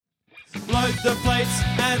load the plates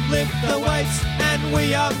and lift the weights, and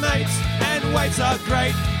we are mates, and weights are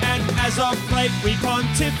great. And as of late, we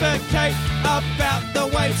pontificate about the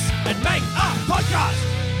weights and make a podcast.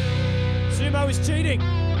 Sumo is cheating.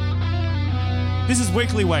 This is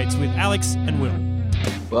Weekly Weights with Alex and Will.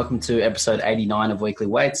 Welcome to episode 89 of Weekly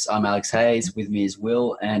Weights. I'm Alex Hayes. With me is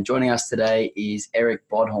Will, and joining us today is Eric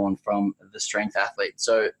Bodhorn from The Strength Athlete.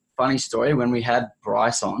 So, funny story, when we had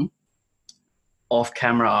Bryce on, off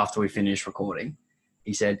camera after we finished recording,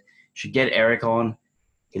 he said, should get Eric on.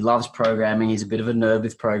 He loves programming. He's a bit of a nerd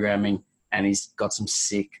with programming, and he's got some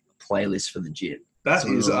sick playlists for the gym. That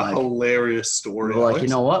is a hilarious story. We're like, you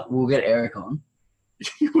know what? We'll get Eric on.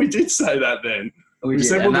 We did say that then. We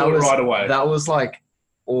said we'll do it right away. That was like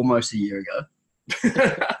almost a year ago.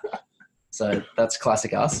 So that's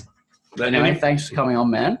classic us. Anyway, thanks for coming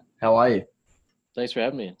on, man. How are you? Thanks for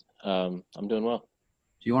having me. I'm doing well.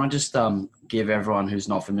 Do you want to just give everyone who's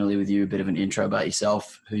not familiar with you a bit of an intro about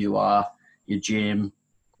yourself, who you are, your gym,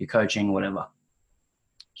 your coaching, whatever?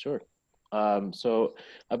 Sure. So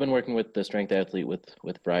I've been working with The Strength Athlete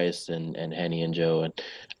with Bryce and Henny and Joe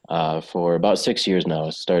and for about 6 years now. I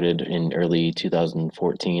started in early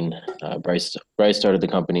 2014. Bryce started the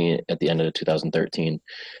company at the end of 2013,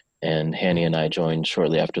 and Henny and I joined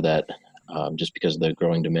shortly after that, just because of the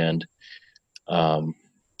growing demand.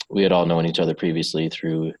 We had all known each other previously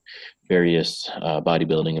through various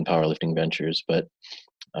bodybuilding and powerlifting ventures, but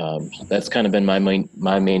that's kind of been my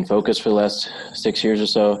main focus for the last 6 years or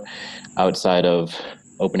so, outside of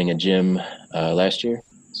opening a gym last year.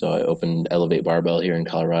 So I opened Elevate Barbell here in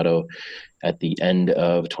Colorado at the end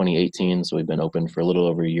of 2018. So we've been open for a little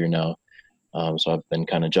over a year now. So I've been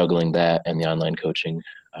kind of juggling that and the online coaching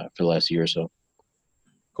for the last year or so.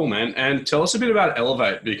 Cool, man. And tell us a bit about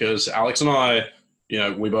Elevate, because Alex and I,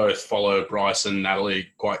 we both follow Bryce and Natalie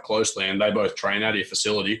quite closely, and they both train out of your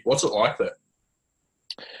facility. What's it like there?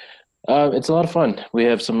 It's a lot of fun. We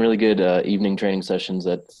have some really good evening training sessions.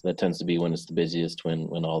 That tends to be when it's the busiest, when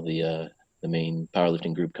all the main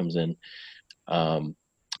powerlifting group comes in. And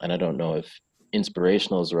I don't know if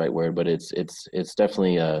inspirational is the right word, but it's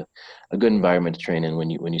definitely a good environment to train in when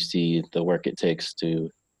you see the work it takes to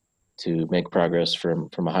make progress from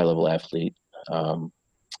a high level athlete.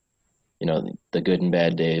 The good and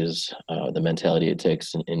bad days, the mentality it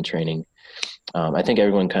takes in training. I think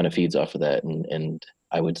everyone kind of feeds off of that, and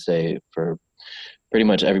I would say for pretty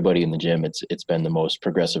much everybody in the gym, it's been the most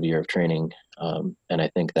progressive year of training, and I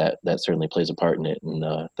think that certainly plays a part in it, and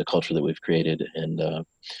the culture that we've created, and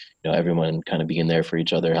everyone kind of being there for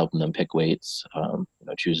each other, helping them pick weights,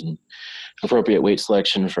 choosing appropriate weight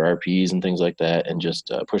selection for RPs and things like that, and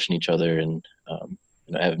just pushing each other and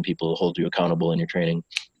having people hold you accountable in your training.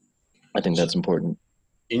 I think that's important.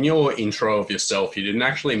 In your intro of yourself, you didn't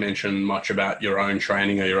actually mention much about your own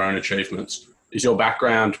training or your own achievements. Is your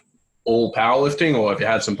background all powerlifting, or have you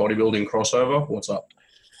had some bodybuilding crossover? What's up?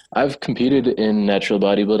 I've competed in natural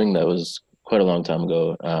bodybuilding. That was quite a long time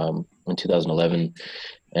ago, in 2011.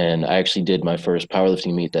 And I actually did my first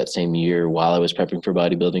powerlifting meet that same year while I was prepping for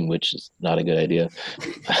bodybuilding, which is not a good idea.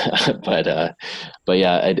 but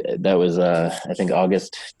yeah, that was, I think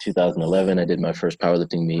August 2011, I did my first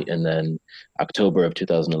powerlifting meet. And then October of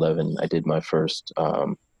 2011, I did my first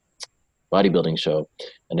bodybuilding show.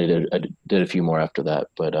 And I did a few more after that.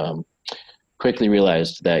 But quickly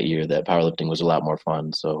realized that year that powerlifting was a lot more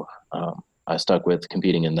fun. So I stuck with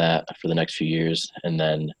competing in that for the next few years. And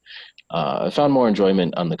then I found more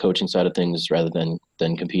enjoyment on the coaching side of things rather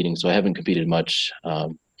than competing. So I haven't competed much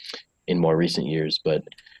in more recent years, but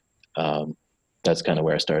that's kind of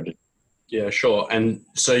where I started. Yeah, sure. And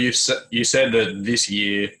so you said that this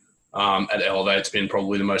year at Elevate's been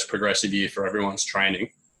probably the most progressive year for everyone's training.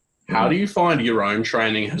 How do you find your own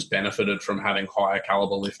training has benefited from having higher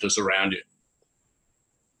caliber lifters around you?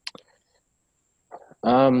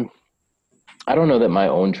 I don't know that my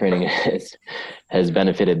own training has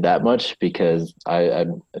benefited that much, because I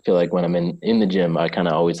feel like when I'm in the gym, I kind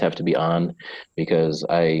of always have to be on, because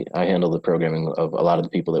I handle the programming of a lot of the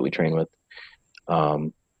people that we train with.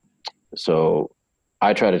 So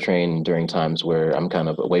I try to train during times where I'm kind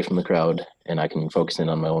of away from the crowd and I can focus in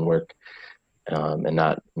on my own work, and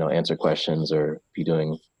not, answer questions or be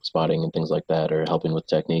doing spotting and things like that, or helping with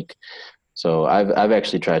technique. So I've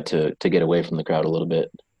actually tried to get away from the crowd a little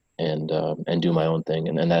bit and do my own thing.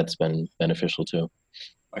 And that's been beneficial too.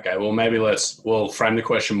 Okay. Well, maybe we'll frame the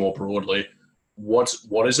question more broadly. What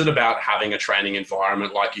is it about having a training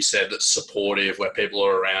environment, like you said, that's supportive, where people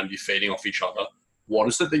are around you feeding off each other? What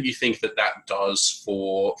is it that you think that does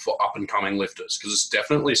for up and coming lifters? Because it's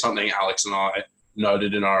definitely something Alex and I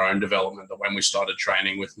noted in our own development, that when we started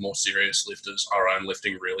training with more serious lifters, our own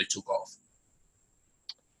lifting really took off.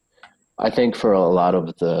 I think for a lot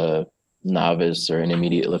of the novice or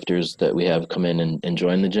intermediate lifters that we have come in and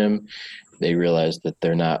join the gym, they realize that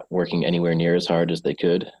they're not working anywhere near as hard as they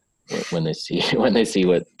could when they see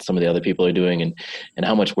what some of the other people are doing and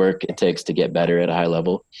how much work it takes to get better at a high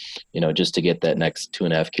level. Just to get that next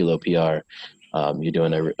 2.5 kilo PR, you're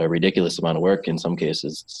doing a ridiculous amount of work in some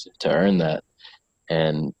cases to earn that.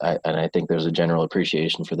 And I think there's a general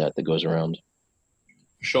appreciation for that goes around.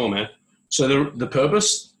 Sure, man. So the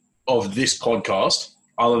purpose of this podcast,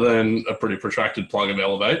 other than a pretty protracted plug of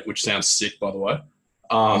Elevate, which sounds sick, by the way,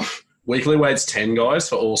 Weekly Weight's 10 guys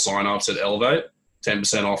for all sign-ups at Elevate,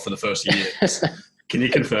 10% off for the first year. Can you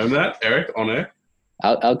confirm that, Eric, on air?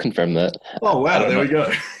 I'll confirm that. Oh, wow, there we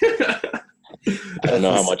go. I don't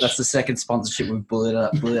know how much. That's the second sponsorship we've bullied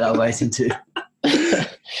our ways into.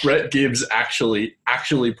 Brett Gibbs actually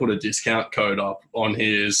put a discount code up on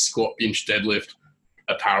his squat, bench, deadlift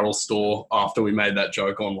apparel store after we made that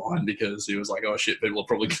joke online because he was like, oh shit, people are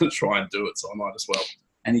probably going to try and do it, so I might as well.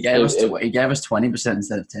 And he gave us 20%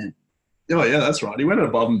 instead of 10. Oh yeah, that's right. He went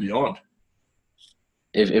above and beyond.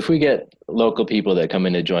 If we get local people that come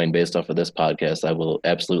in to join based off of this podcast, I will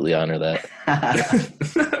absolutely honor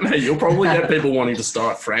that. Mate, you'll probably get people wanting to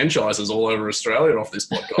start franchises all over Australia off this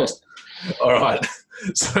podcast. All right.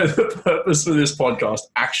 So the purpose for this podcast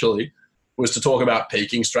actually was to talk about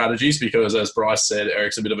peaking strategies because, as Bryce said,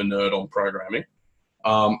 Eric's a bit of a nerd on programming.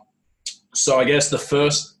 So I guess the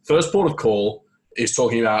first port of call is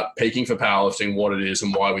talking about peaking for powerlifting, what it is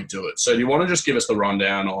and why we do it. So do you want to just give us the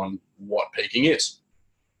rundown on what peaking is?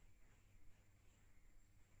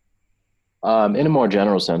 In a more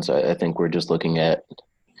general sense, I think we're just looking at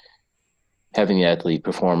having the athlete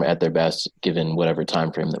perform at their best given whatever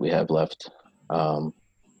time frame that we have left.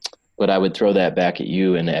 But I would throw that back at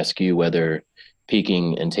you and ask you whether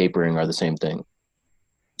peaking and tapering are the same thing.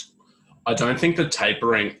 I don't think the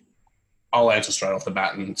tapering, I'll answer straight off the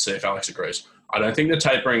bat and see if Alex agrees. I don't think the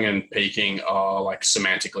tapering and peaking are, like,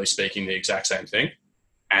 semantically speaking, the exact same thing.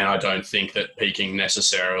 And I don't think that peaking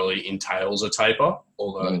necessarily entails a taper,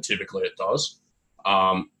 although typically it does.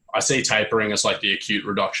 I see tapering as like the acute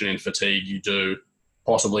reduction in fatigue you do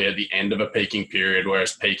possibly at the end of a peaking period,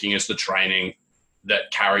 whereas peaking is the training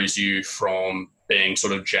that carries you from being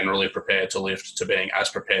sort of generally prepared to lift to being as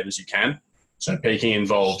prepared as you can. So peaking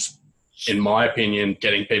involves, in my opinion,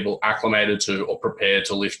 getting people acclimated to or prepared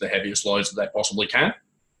to lift the heaviest loads that they possibly can,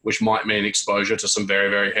 which might mean exposure to some very,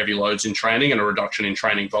 very heavy loads in training and a reduction in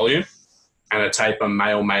training volume. And a taper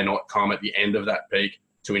may or may not come at the end of that peak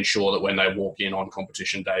to ensure that when they walk in on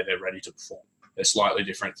competition day, they're ready to perform. They're slightly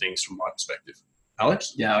different things from my perspective.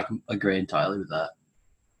 Alex? Yeah, I can agree entirely with that.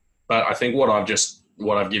 But I think what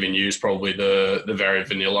I've given you is probably the very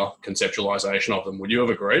vanilla conceptualization of them. Would you have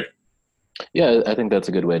agreed? Yeah, I think that's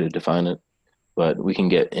a good way to define it. But we can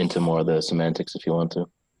get into more of the semantics if you want to.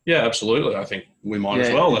 Yeah, absolutely. I think we might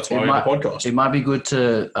as well. That's why we have a podcast. It might be good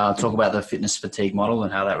to talk about the fitness fatigue model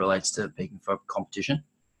and how that relates to peaking for competition.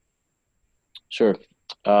 Sure.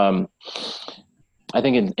 I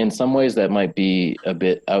think in some ways that might be a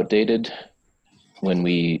bit outdated when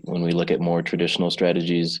we look at more traditional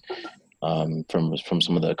strategies from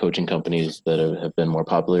some of the coaching companies that have been more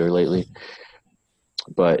popular lately.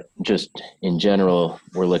 But just in general,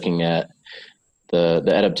 we're looking at the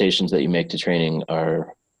adaptations that you make to training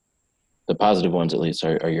are the positive ones, at least,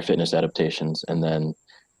 are your fitness adaptations, and then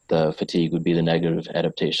the fatigue would be the negative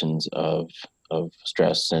adaptations of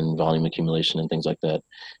stress and volume accumulation and things like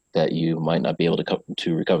that you might not be able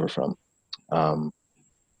to recover from.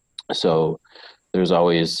 So there's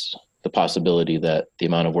always the possibility that the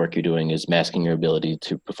amount of work you're doing is masking your ability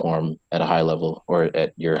to perform at a high level or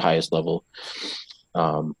at your highest level.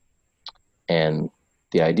 And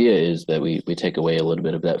the idea is that we take away a little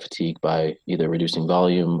bit of that fatigue by either reducing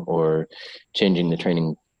volume or changing the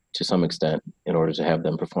training to some extent in order to have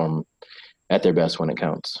them perform at their best when it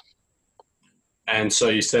counts. And so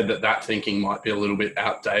you said that thinking might be a little bit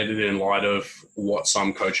outdated in light of what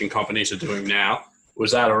some coaching companies are doing now.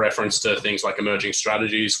 Was that a reference to things like emerging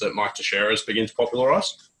strategies that Mike Teixeira has begun to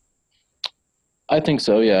popularize? I think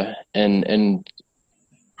so, yeah. And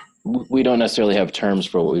we don't necessarily have terms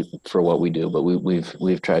for what we do, but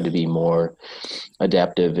we've tried to be more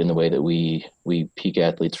adaptive in the way that we peak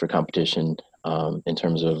athletes for competition, in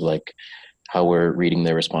terms of like how we're reading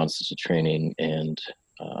their responses to training and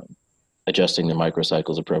adjusting their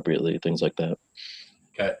microcycles appropriately, things like that.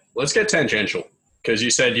 Okay, let's get tangential, because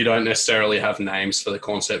you said you don't necessarily have names for the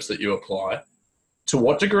concepts that you apply. To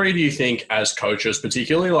what degree do you think as coaches,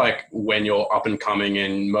 particularly like when you're up and coming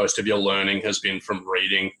and most of your learning has been from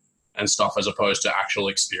reading and stuff as opposed to actual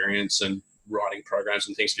experience and writing programs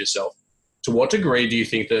and things for yourself, to what degree do you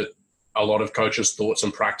think that a lot of coaches' thoughts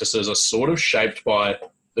and practices are sort of shaped by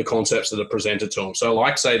the concepts that are presented to them. So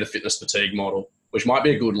like, say, the fitness fatigue model, which might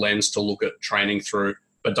be a good lens to look at training through,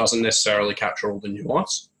 but doesn't necessarily capture all the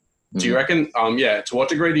nuance. Mm-hmm. Do you reckon, to what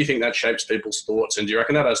degree do you think that shapes people's thoughts, and do you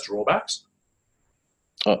reckon that has drawbacks?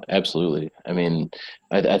 Oh, absolutely. I mean,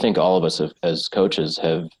 I think all of us as coaches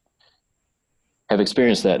have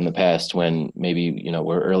experienced that in the past when maybe,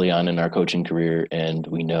 we're early on in our coaching career and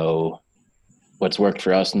we know what's worked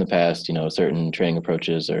for us in the past, certain training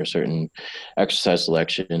approaches or certain exercise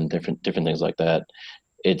selection, different things like that.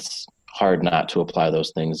 It's hard not to apply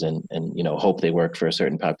those things and hope they work for a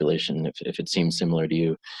certain population if it seems similar to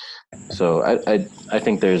you. So I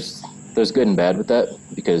think there's good and bad with that,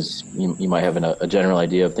 because you might have a general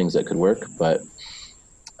idea of things that could work, but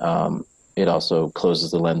it also closes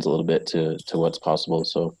the lens a little bit to what's possible.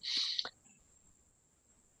 So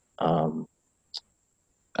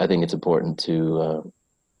I think it's important to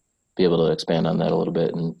be able to expand on that a little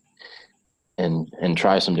bit and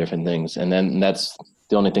try some different things. And then that's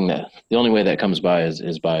the only way that comes by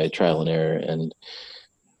is by trial and error and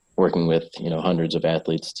working with, hundreds of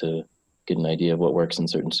athletes to get an idea of what works in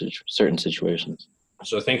certain situations.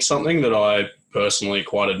 So I think something that I personally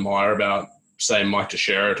quite admire about, say, Mike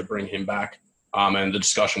Teixeira, to bring him back, and the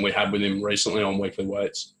discussion we had with him recently on Weekly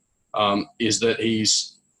Weights, is that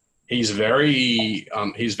he's very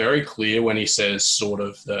clear when he says sort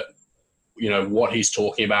of that, what he's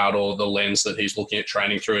talking about or the lens that he's looking at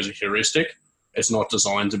training through is a heuristic. It's not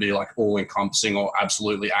designed to be like all encompassing or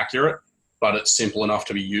absolutely accurate, but it's simple enough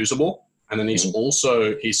to be usable. And then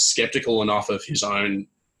he's skeptical enough of his own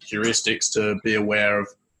heuristics to be aware of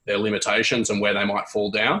their limitations and where they might fall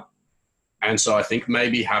down. And so I think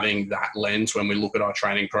maybe having that lens when we look at our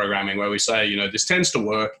training programming, where we say, this tends to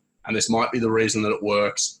work and this might be the reason that it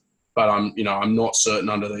works, but I'm not certain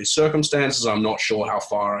under these circumstances. I'm not sure how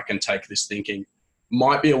far I can take this thinking,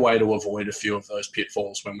 might be a way to avoid a few of those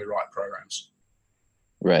pitfalls when we write programs.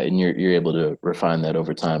 Right. And you're able to refine that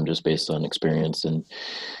over time just based on experience and,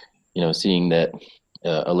 seeing that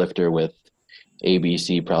a lifter with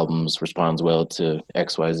ABC problems responds well to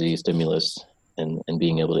XYZ stimulus and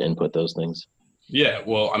being able to input those things. Yeah.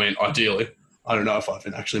 Well, I mean, ideally, I don't know if I've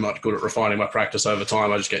been actually much good at refining my practice over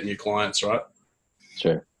time. I just get new clients, right?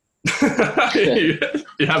 Sure. You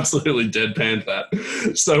absolutely deadpanned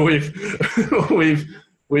that. So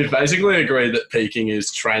we've basically agreed that peaking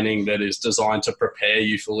is training that is designed to prepare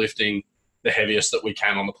you for lifting the heaviest that we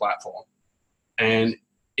can on the platform. And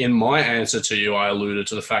in my answer to you, I alluded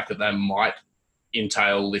to the fact that that might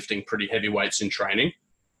entail lifting pretty heavy weights in training.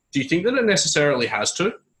 Do you think that it necessarily has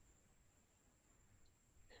to?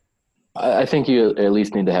 I think you at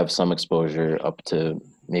least need to have some exposure up to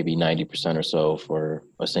maybe 90% or so for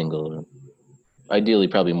a single. Ideally,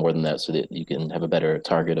 probably more than that, so that you can have a better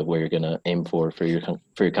target of where you're going to aim for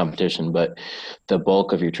your competition. But the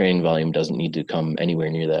bulk of your training volume doesn't need to come anywhere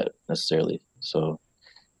near that necessarily. So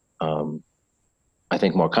I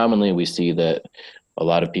think more commonly we see that a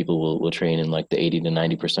lot of people will train in like the 80 to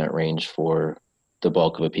 90% range for the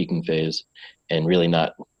bulk of a peaking phase and really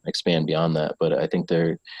not expand beyond that. But I think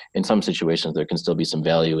in some situations, there can still be some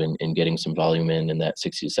value in getting some volume in that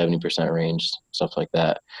 60 to 70% range, stuff like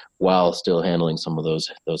that, while still handling some of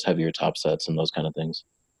those heavier top sets and those kind of things.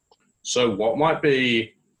 So what might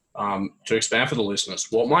be, to expand for the listeners,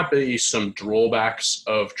 what might be some drawbacks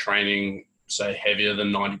of training, say, heavier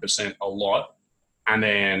than 90% a lot? And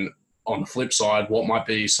then on the flip side, what might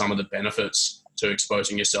be some of the benefits to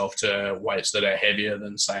exposing yourself to weights that are heavier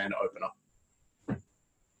than, say, an opener?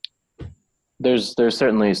 There's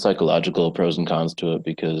certainly psychological pros and cons to it,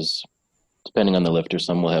 because depending on the lifter,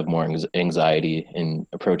 some will have more anxiety in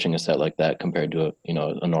approaching a set like that compared to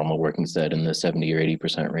a normal working set in the 70 or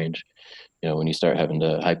 80% range. When you start having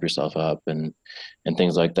to hype yourself up and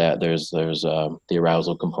things like that, there's the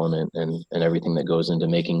arousal component and everything that goes into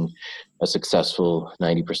making a successful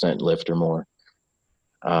 90% lift or more.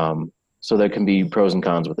 So there can be pros and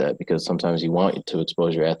cons with that, because sometimes you want to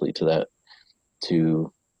expose your athlete to that,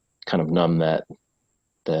 to kind of numb that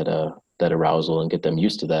arousal and get them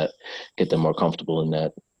used to that, get them more comfortable in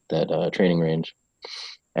that training range.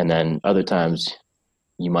 And then other times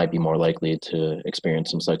you might be more likely to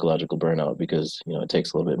experience some psychological burnout, because it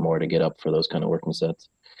takes a little bit more to get up for those kind of working sets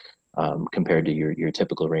compared to your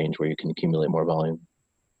typical range where you can accumulate more volume.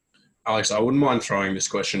 Alex, I wouldn't mind throwing this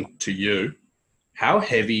question to you. How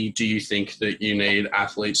heavy do you think that you need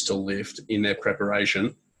athletes to lift in their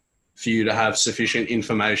preparation for you to have sufficient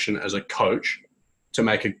information as a coach to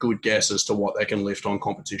make a good guess as to what they can lift on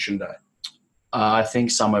competition day? I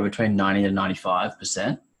think somewhere between 90 to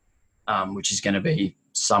 95%, which is going to be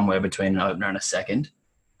somewhere between an opener and a second.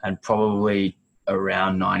 and probably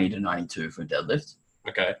around 90 to 92 for deadlift.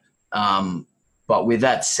 Okay. But with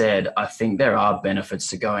that said, I think there are benefits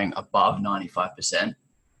to going above 95%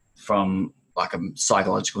 from like a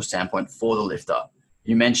psychological standpoint for the lifter.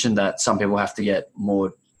 You mentioned that some people have to get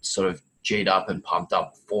more sort of G'd up and pumped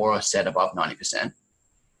up for a set above 90%.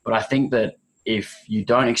 But I think that if you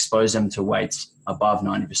don't expose them to weights above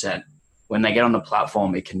 90%, when they get on the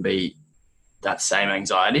platform, it can be that same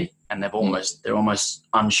anxiety, and they're almost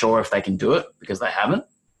unsure if they can do it because they haven't.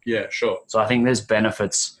 Yeah, sure. So I think there's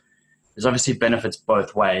benefits. There's obviously benefits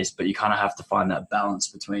both ways, but you kind of have to find that balance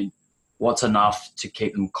between what's enough to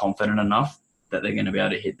keep them confident enough that they're going to be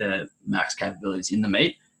able to hit their max capabilities in the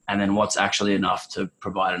meet, and then what's actually enough to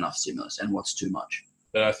provide enough stimulus and what's too much.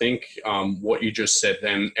 But I think what you just said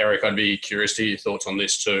then, Eric, I'd be curious to hear your thoughts on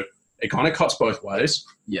this too. It kind of cuts both ways.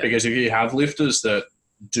 Yeah. Because if you have lifters that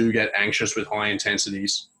do get anxious with high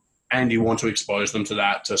intensities and you want to expose them to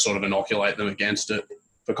that to sort of inoculate them against it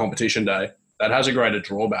for competition day, that has a greater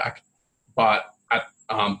drawback. But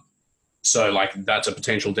so like that's a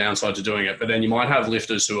potential downside to doing it. But then you might have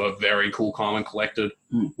lifters who are very cool, calm and collected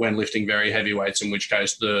when lifting very heavy weights, in which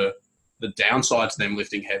case the downside to them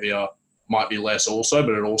lifting heavier might be less also,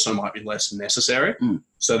 but it also might be less necessary.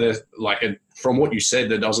 So there's from what you said,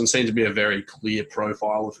 there doesn't seem to be a very clear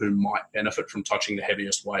profile of who might benefit from touching the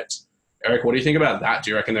heaviest weights. Eric, what do you think about that?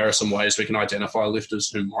 Do you reckon there are some ways we can identify lifters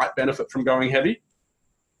who might benefit from going heavy?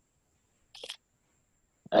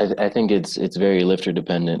 I think it's very lifter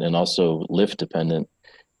dependent and also lift dependent.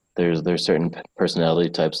 There's certain personality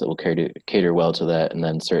types that will cater well to that, and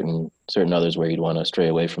then certain others where you'd want to stray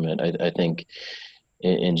away from it. I think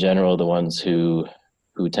in general, the ones who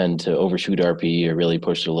tend to overshoot RPE or really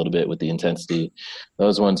push it a little bit with the intensity,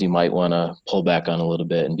 those ones you might want to pull back on a little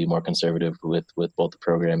bit and be more conservative with both the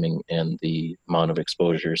programming and the amount of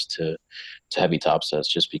exposures to heavy top sets,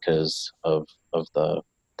 just because of the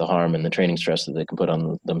harm and the training stress that they can put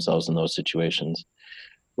on themselves in those situations.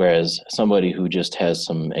 Whereas somebody who just has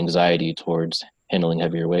some anxiety towards handling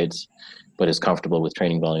heavier weights, but is comfortable with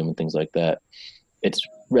training volume and things like that, it's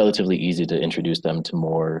relatively easy to introduce them to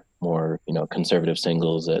more conservative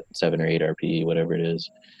singles at 7 or 8 RPE, whatever it is,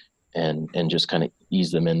 and just kind of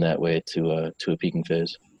ease them in that way to a peaking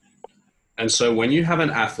phase. And so when you have an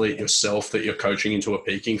athlete yourself that you're coaching into a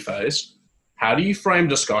peaking phase, how do you frame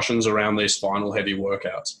discussions around these final heavy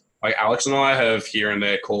workouts? Like Alex and I have here and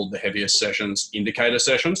there called the heaviest sessions indicator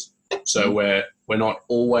sessions. So we're not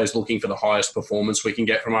always looking for the highest performance we can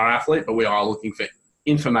get from our athlete, but we are looking for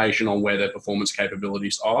information on where their performance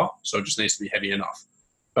capabilities are. So it just needs to be heavy enough.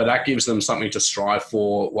 But that gives them something to strive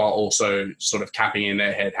for while also sort of capping in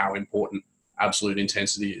their head how important absolute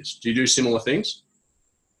intensity is. Do you do similar things?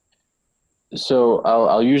 So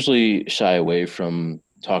I'll usually shy away from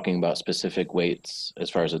talking about specific weights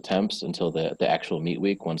as far as attempts until the actual meet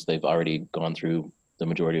week, once they've already gone through the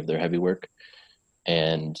majority of their heavy work.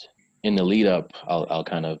 And in the lead up, I'll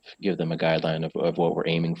kind of give them a guideline of what we're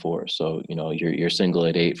aiming for. So, your single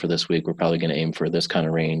at 8 for this week, we're probably going to aim for this kind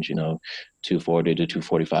of range, 240 to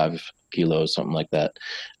 245 kilos, something like that.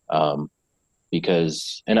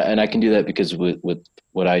 Because, and I can do that because with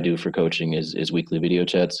what I do for coaching is weekly video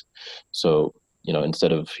chats. So,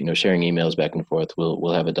 instead of, sharing emails back and forth,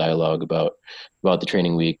 we'll have a dialogue about the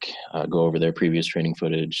training week, go over their previous training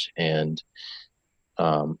footage, and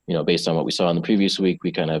based on what we saw in the previous week,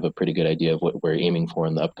 we kind of have a pretty good idea of what we're aiming for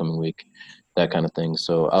in the upcoming week, that kind of thing.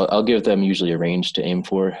 So I'll give them usually a range to aim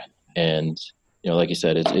for. And, like you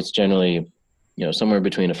said, it's generally, somewhere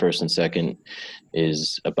between a first and second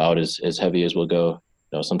is about as heavy as we'll go.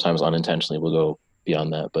 Sometimes unintentionally we'll go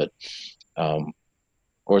beyond that, but,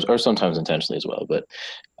 or sometimes intentionally as well. But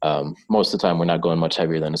most of the time we're not going much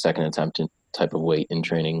heavier than a second attempt type of weight in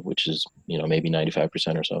training, which is, maybe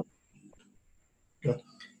 95% or so.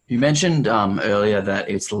 You mentioned earlier that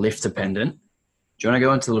it's lift dependent. Do you want to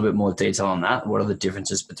go into a little bit more detail on that? What are the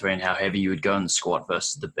differences between how heavy you would go in the squat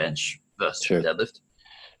versus the bench versus the deadlift?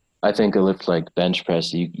 I think a lift like bench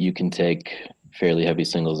press, you can take fairly heavy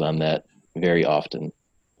singles on that very often,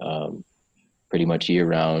 pretty much year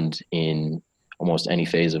round in almost any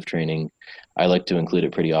phase of training. I like to include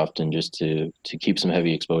it pretty often just to keep some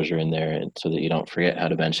heavy exposure in there, and so that you don't forget how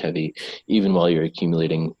to bench heavy, even while you're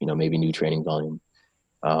accumulating, maybe new training volume.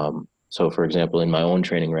 So for example, in my own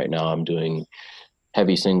training right now, I'm doing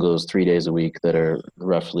heavy singles 3 days a week that are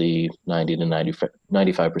roughly 90 to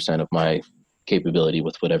 95% of my capability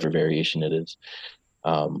with whatever variation it is.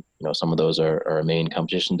 Some of those are a main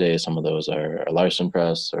competition day. Some of those are a Larson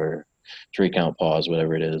press or 3 count pause,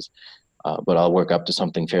 whatever it is. But I'll work up to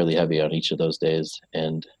something fairly heavy on each of those days.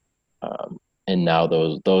 And now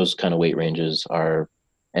those kind of weight ranges are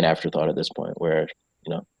an afterthought at this point. Where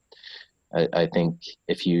you know, I think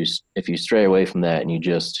if you stray away from that and you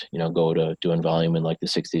just go to doing volume in like the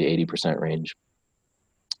 60 to 80% range,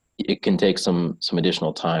 it can take some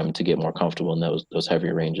additional time to get more comfortable in those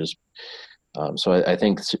heavier ranges. So I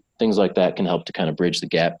think things like that can help to kind of bridge the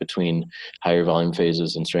gap between higher volume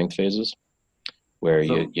phases and strength phases, where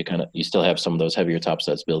you still have some of those heavier top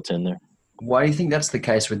sets built in there. Why do you think that's the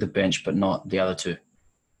case with the bench, but not the other two?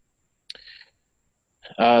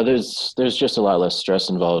 There's just a lot less stress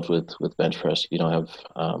involved with bench press. You don't have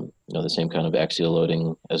the same kind of axial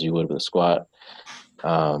loading as you would with a squat,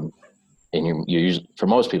 and you're usually, for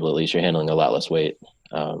most people at least, you're handling a lot less weight.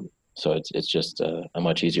 So it's just a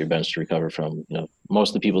much easier bench to recover from. Most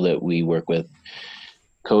of the people that we work with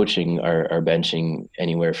coaching are benching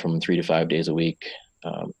anywhere from 3 to 5 days a week.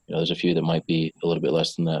 There's a few that might be a little bit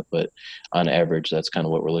less than that, but on average, that's kind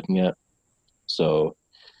of what we're looking at. So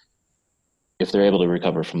if they're able to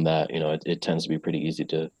recover from that, it tends to be pretty easy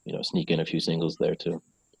to, sneak in a few singles there too.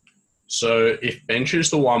 So if bench is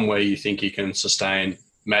the one where you think you can sustain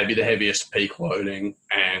maybe the heaviest peak loading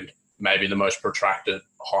and maybe the most protracted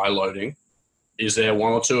high loading, is there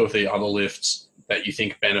one or two of the other lifts that you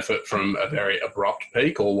think benefit from a very abrupt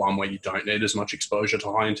peak, or one where you don't need as much exposure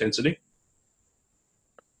to high intensity?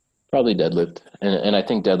 Probably deadlift. And I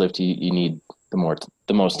think deadlift, you need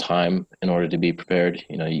the most time in order to be prepared.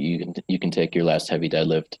 You can take your last heavy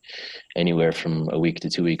deadlift anywhere from a week to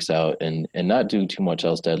 2 weeks out and not do too much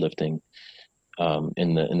else deadlifting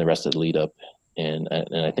in the rest of the lead up. And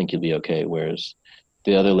I think you'll be okay. Whereas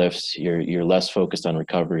the other lifts, you're less focused on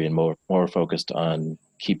recovery and more focused on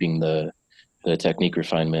keeping the technique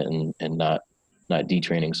refinement and not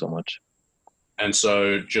detraining so much. And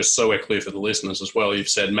so just so we're clear for the listeners as well, you've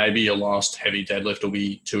said maybe your last heavy deadlift will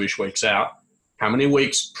be 2-ish weeks out. How many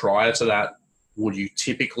weeks prior to that would you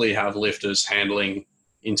typically have lifters handling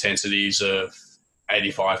intensities of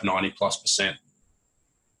 85, 90+%?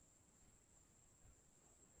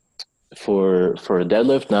 For a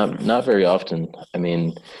deadlift, not very often. I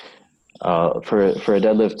mean, for a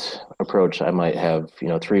deadlift approach, I might have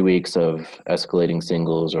 3 weeks of escalating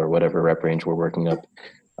singles or whatever rep range we're working up,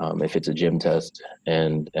 if it's a gym test,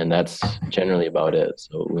 and that's generally about it.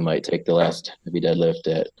 So we might take the last heavy deadlift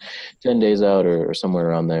at 10 days out or somewhere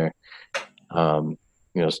around there.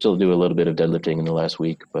 Still do a little bit of deadlifting in the last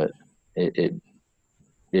week, but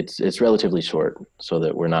it's relatively short, so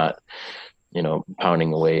that we're not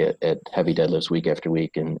pounding away at heavy deadlifts week after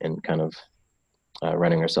week and kind of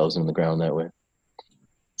running ourselves in the ground that way.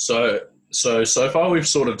 So far we've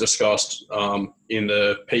sort of discussed in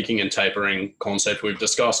the peaking and tapering concept, we've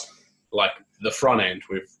discussed like the front end.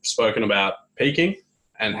 We've spoken about peaking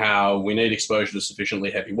and how we need exposure to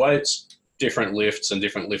sufficiently heavy weights. Different lifts and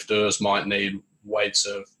different lifters might need weights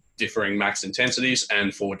of differing max intensities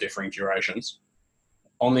and for differing durations.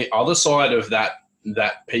 On the other side of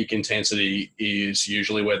that peak intensity is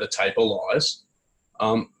usually where the taper lies.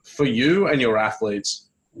 For you and your athletes,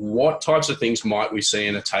 what types of things might we see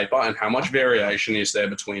in a taper, and how much variation is there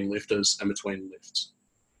between lifters and between lifts?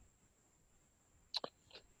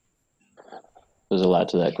 There's a lot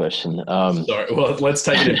to that question. Sorry, well, let's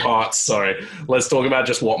take it in parts. Sorry. Let's talk about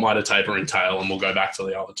just what might a taper entail, and we'll go back to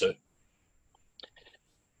the other two.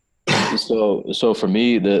 So for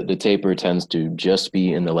me, the taper tends to just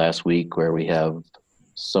be in the last week, where we have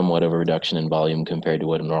somewhat of a reduction in volume compared to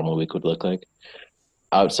what a normal week would look like.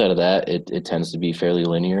 Outside of that, it tends to be fairly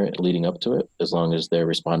linear leading up to it, as long as they're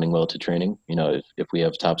responding well to training. If we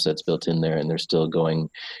have top sets built in there and they're still going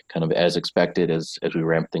kind of as expected as we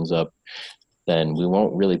ramp things up, then we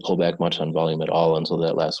won't really pull back much on volume at all until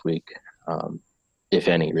that last week, if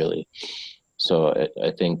any, really. So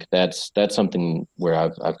I think that's something where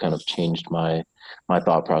I've kind of changed my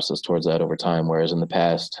thought process towards that over time. Whereas in the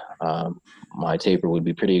past, my taper would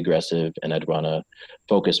be pretty aggressive, and I'd want to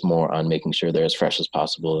focus more on making sure they're as fresh as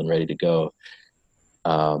possible and ready to go.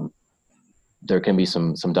 There can be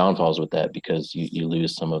some downfalls with that, because you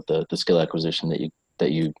lose some of the skill acquisition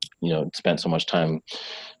that you spent so much time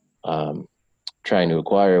trying to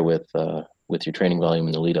acquire with your training volume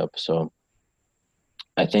in the lead up. So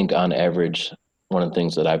I think on average, one of the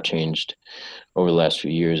things that I've changed over the last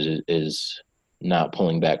few years is not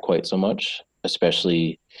pulling back quite so much,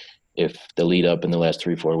 especially if the lead up in the last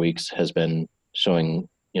 3-4 weeks has been showing,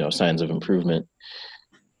 signs of improvement.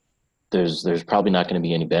 There's probably not going to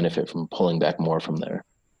be any benefit from pulling back more from there.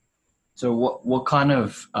 So what kind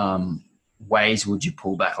of ways would you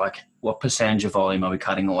pull back? Like, what percentage of volume are we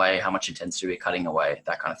cutting away? How much intensity are we cutting away?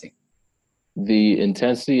 That kind of thing. The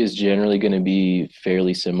intensity is generally going to be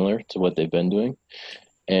fairly similar to what they've been doing.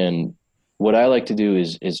 And what I like to do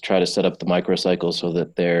is try to set up the microcycle so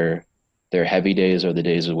that their heavy days are the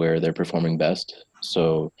days where they're performing best.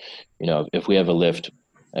 So, if we have a lift,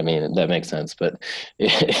 I mean, that makes sense, but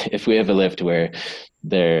if we have a lift where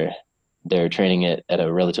they're training it at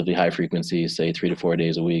a relatively high frequency, say 3 to 4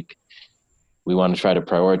 days a week, we want to try to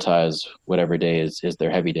prioritize whatever day is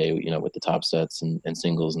their heavy day, with the top sets and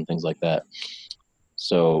singles and things like that.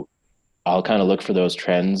 So I'll kind of look for those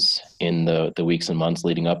trends in the weeks and months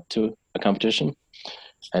leading up to a competition.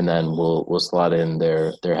 And then we'll slot in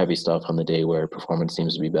their heavy stuff on the day where performance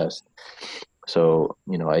seems to be best. So,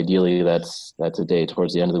 ideally that's a day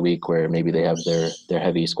towards the end of the week where maybe they have their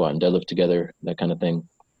heavy squat and deadlift together, that kind of thing.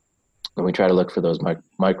 And we try to look for those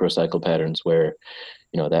microcycle patterns where,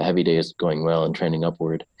 that heavy day is going well and trending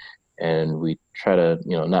upward. And we try to,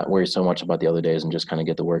 not worry so much about the other days and just kind of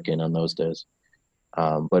get the work in on those days.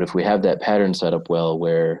 But if we have that pattern set up well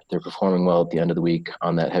where they're performing well at the end of the week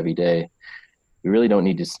on that heavy day, we really don't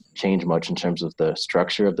need to change much in terms of the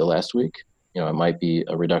structure of the last week. It might be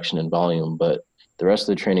a reduction in volume, but the rest of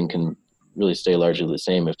the training can really stay largely the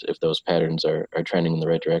same if those patterns are trending in the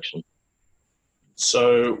right direction.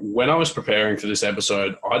 So when I was preparing for this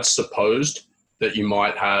episode, I'd supposed that you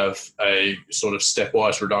might have a sort of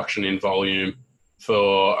stepwise reduction in volume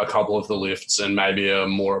for a couple of the lifts and maybe a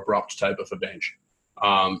more abrupt taper for bench,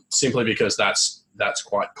 simply because that's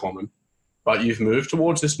quite common. But you've moved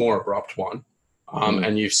towards this more abrupt one.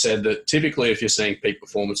 And you've said that typically if you're seeing peak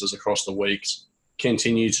performances across the weeks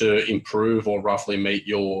continue to improve or roughly meet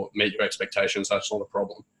your expectations, that's not a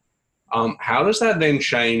problem. How does that then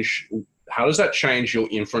change? How does that change your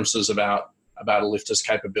inferences about a lifter's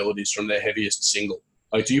capabilities from their heaviest single?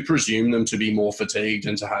 Like, do you presume them to be more fatigued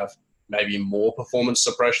and to have maybe more performance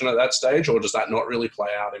suppression at that stage, or does that not really play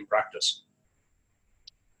out in practice?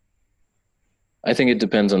 I think it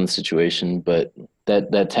depends on the situation, but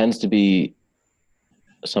that tends to be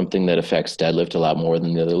something that affects deadlift a lot more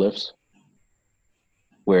than the other lifts,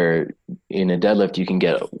 where in a deadlift you can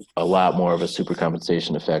get a lot more of a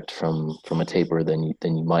supercompensation effect from a taper than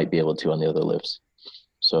you might be able to on the other lifts.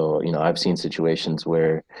 So, I've seen situations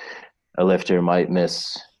where a lifter might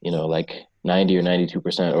miss, like 90 or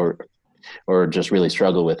 92% or just really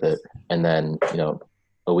struggle with it. And then,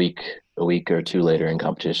 a week or two later in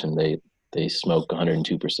competition, they smoke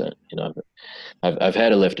 102%. I've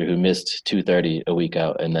had a lifter who missed 230 a week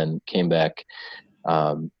out and then came back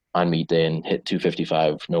on meet day and hit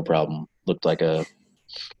 255, no problem. Looked like an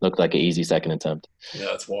easy second attempt. Yeah,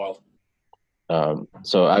 that's wild.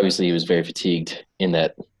 So obviously he was very fatigued in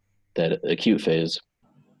that acute phase,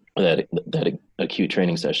 that acute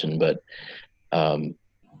training session. But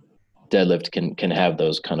deadlift can have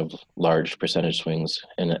those kind of large percentage swings,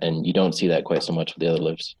 and you don't see that quite so much with the other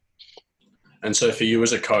lifts. And so for you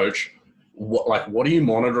as a coach, what are you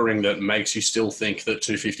monitoring that makes you still think that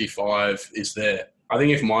 255 is there? I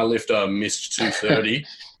think if my lifter missed 230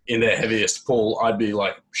 in their heaviest pull, I'd be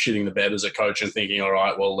like shitting the bed as a coach and thinking, all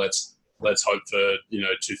right, well, let's hope for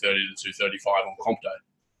 230 to 235 on comp day.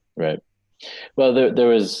 Right. Well, there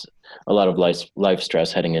was a lot of life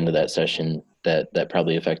stress heading into that session that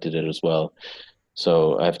probably affected it as well.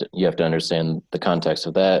 So you have to understand the context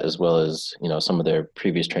of that, as well as some of their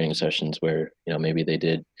previous training sessions where maybe they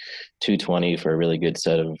did 220 for a really good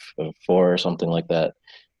set of 4 or something like that,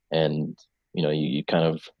 and you kind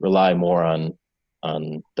of rely more on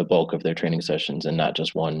the bulk of their training sessions and not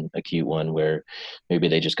just one acute one where maybe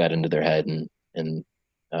they just got into their head and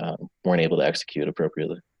weren't able to execute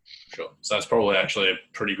appropriately. Sure. So that's probably actually a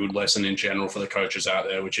pretty good lesson in general for the coaches out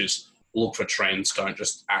there, which is look for trends, don't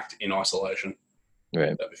just act in isolation.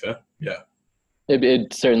 Right. That'd be fair. Yeah.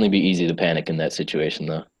 It'd certainly be easy to panic in that situation,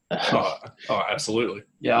 though. oh, absolutely.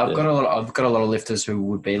 Yeah, I've got a lot of lifters who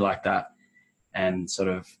would be like that, and sort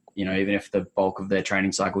of even if the bulk of their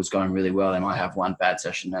training cycle is going really well, they might have one bad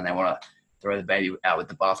session and they want to throw the baby out with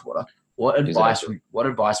the bathwater. What advice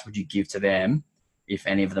would you give to them, if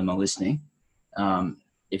any of them are listening,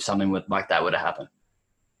 if something like that were to happen?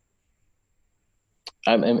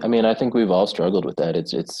 I mean, I think we've all struggled with that.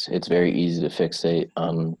 It's very easy to fixate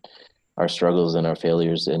on our struggles and our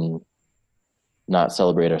failures and not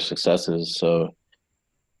celebrate our successes. So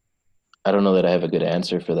I don't know that I have a good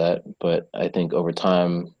answer for that, but I think over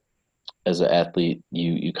time as an athlete,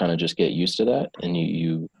 you kind of just get used to that, and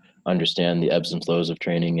you understand the ebbs and flows of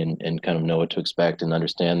training and kind of know what to expect, and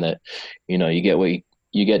understand that,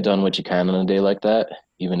 you get done what you can on a day like that,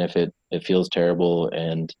 even if it feels terrible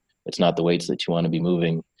and it's not the weights that you want to be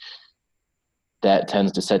moving. That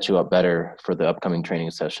tends to set you up better for the upcoming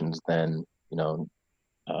training sessions than,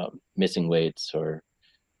 missing weights or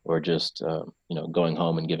just, going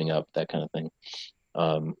home and giving up, that kind of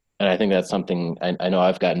thing. And I think that's something I know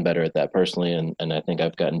I've gotten better at that personally, and I think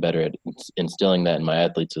I've gotten better at instilling that in my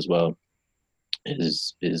athletes as well.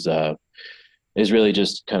 Is really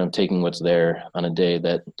just kind of taking what's there on a day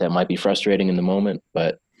that might be frustrating in the moment,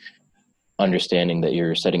 but understanding that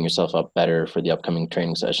you're setting yourself up better for the upcoming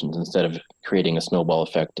training sessions instead of creating a snowball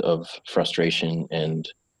effect of frustration and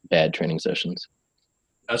bad training sessions.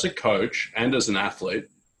 As a coach and as an athlete,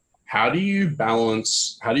 how do you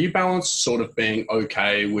balance sort of being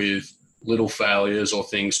okay with little failures or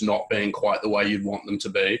things not being quite the way you'd want them to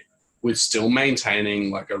be, with still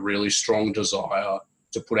maintaining like a really strong desire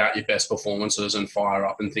to put out your best performances and fire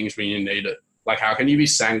up and things when you need it? Like, how can you be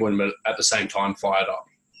sanguine but at the same time fired up?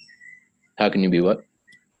 How can you be what?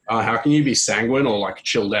 How can you be sanguine or like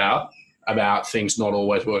chilled out about things not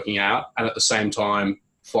always working out and at the same time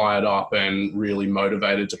fired up and really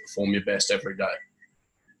motivated to perform your best every day?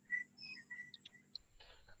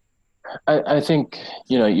 I think,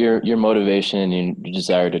 your motivation and your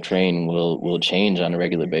desire to train will change on a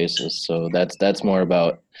regular basis. So that's more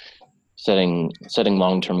about setting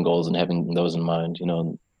long-term goals and having those in mind.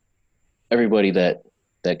 Everybody that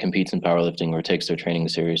competes in powerlifting or takes their training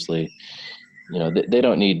seriously, they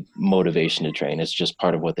don't need motivation to train. It's just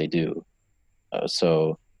part of what they do.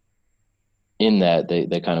 So in that,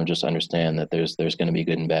 they kind of just understand that there's going to be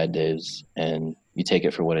good and bad days, and you take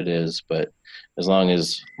it for what it is. But as long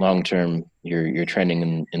as long term you're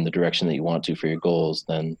trending in the direction that you want to for your goals,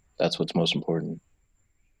 then that's what's most important.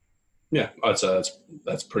 Yeah, I'd say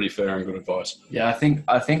that's pretty fair and good advice. Yeah, I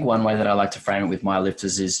think one way that I like to frame it with my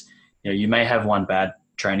lifters is, you may have one bad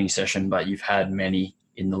training session, but you've had many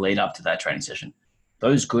in the lead up to that training session.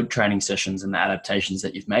 Those good training sessions and the adaptations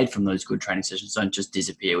that you've made from those good training sessions don't just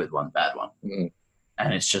disappear with one bad one. Mm-hmm.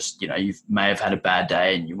 And it's just, you may have had a bad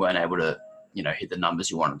day and you weren't able to, hit the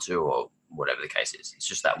numbers you wanted to, or whatever the case is. It's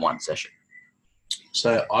just that one session.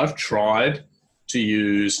 So I've tried to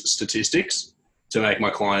use statistics to make my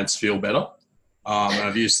clients feel better. And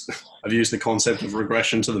I've used the concept of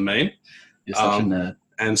regression to the mean. You're such a nerd.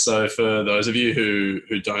 And so for those of you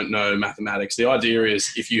who don't know mathematics, the idea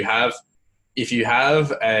is if you have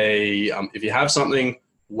something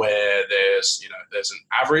where there's an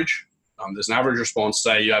average response,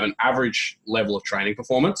 say you have an average level of training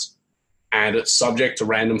performance and it's subject to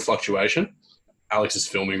random fluctuation. Alex is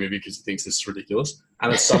filming me because he thinks this is ridiculous.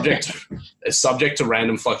 And it's subject to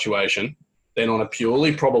random fluctuation. Then on a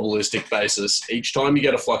purely probabilistic basis, each time you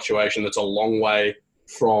get a fluctuation that's a long way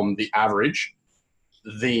from the average,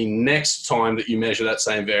 the next time that you measure that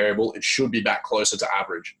same variable, it should be back closer to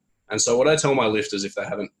average. And so what I tell my lifters, if they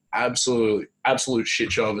have an absolute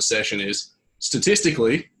shit show of a session, is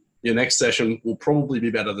statistically, your next session will probably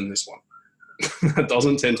be better than this one. That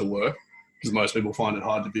doesn't tend to work because most people find it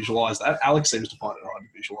hard to visualize that. Alex seems to find it hard to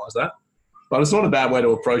visualize that. But it's not a bad way to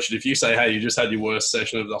approach it. If you say, hey, you just had your worst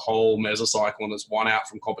session of the whole mesocycle and it's 1 out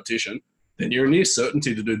from competition, then you're near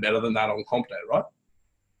certainty to do better than that on comp day, right?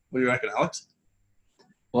 What do you reckon, Alex?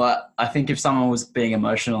 Well, I think if someone was being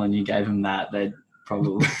emotional and you gave them that, they'd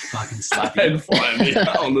probably fucking slap you. They'd fire me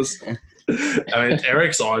on this. I mean,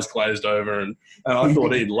 Eric's eyes glazed over and I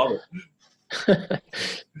thought he'd love it.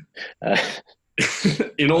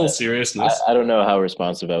 In all seriousness. I don't know how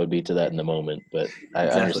responsive I would be to that in the moment, but I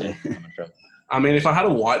Exactly. understand where you're coming from. I mean, if I had a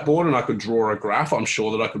whiteboard and I could draw a graph, I'm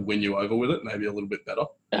sure that I could win you over with it, maybe a little bit better.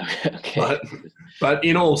 Okay. But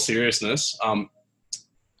in all seriousness,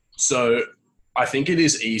 so I think it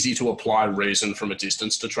is easy to apply reason from a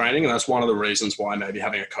distance to training, and that's one of the reasons why maybe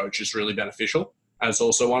having a coach is really beneficial. And it's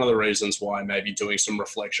also one of the reasons why maybe doing some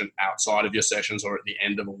reflection outside of your sessions or at the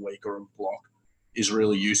end of a week or a block is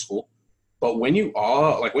really useful. But when you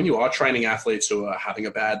are training athletes who are having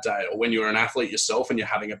a bad day, or when you're an athlete yourself and you're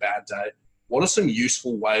having a bad day, what are some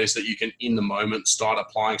useful ways that you can, in the moment, start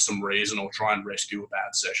applying some reason or try and rescue a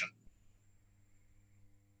bad session?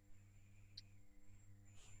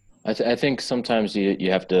 I think sometimes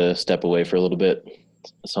you have to step away for a little bit.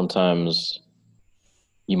 Sometimes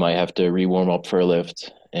you might have to re-warm up for a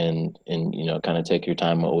lift and kind of take your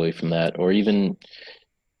time away from that, or even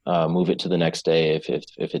move it to the next day if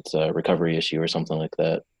it's a recovery issue or something like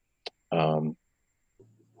that.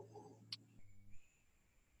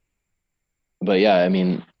 But yeah, I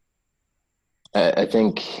mean, I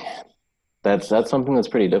think that's something that's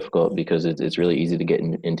pretty difficult because it's really easy to get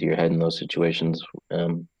into your head in those situations.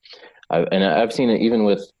 I've seen it even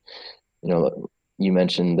with, you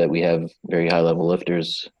mentioned that we have very high level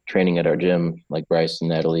lifters training at our gym, like Bryce and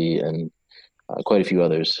Natalie and quite a few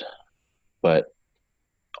others. But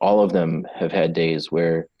all of them have had days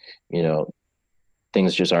where,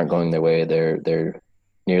 things just aren't going their way. They're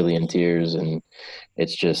nearly in tears, and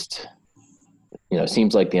it's just it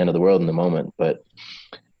seems like the end of the world in the moment, but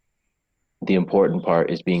the important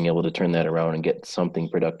part is being able to turn that around and get something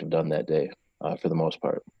productive done that day, for the most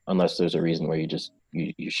part, unless there's a reason where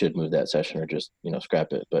you should move that session or just,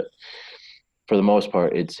 scrap it. But for the most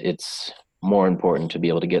part, it's more important to be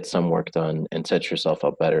able to get some work done and set yourself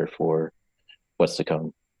up better for what's to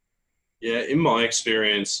come. Yeah, in my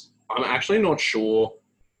experience, I'm actually not sure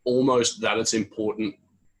almost that it's important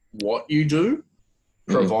what you do,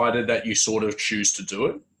 provided that you sort of choose to do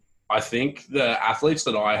it. I think the athletes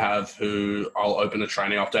that I have who I'll open a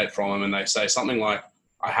training update from them and they say something like,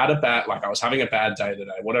 I was having a bad day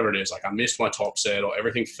today, whatever it is, like I missed my top set or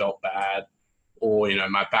everything felt bad or,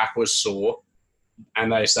 my back was sore.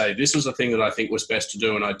 And they say, this was the thing that I think was best to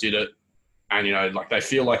do and I did it. And, like they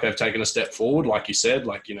feel like they've taken a step forward, like you said,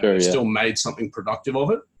 like, they've still made something productive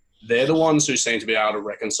of it. They're the ones who seem to be able to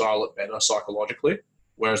reconcile it better psychologically.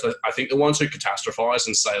 Whereas I think the ones who catastrophize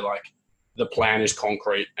and say like, the plan is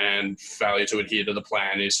concrete and failure to adhere to the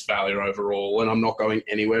plan is failure overall and I'm not going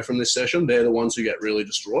anywhere from this session, they're the ones who get really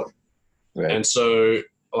destroyed. Right. And so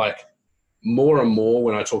like more and more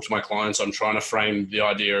when I talk to my clients, I'm trying to frame the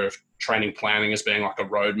idea of training planning as being like a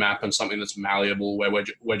roadmap and something that's malleable where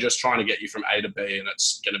we're just trying to get you from A to B and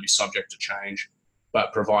it's going to be subject to change.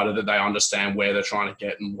 But provided that they understand where they're trying to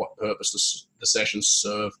get and what purpose the sessions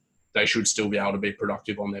serve, they should still be able to be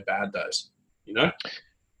productive on their bad days,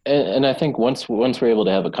 And I think once we're able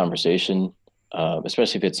to have a conversation,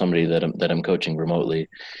 especially if it's somebody that I'm coaching remotely,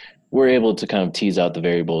 we're able to kind of tease out the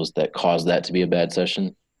variables that cause that to be a bad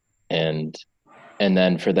session, and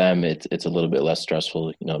then for them it's a little bit less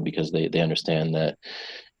stressful, because they understand that,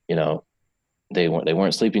 they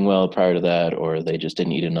weren't sleeping well prior to that, or they just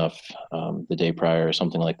didn't eat enough the day prior, or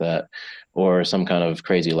something like that, or some kind of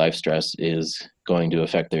crazy life stress is going to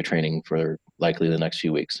affect their training for likely the next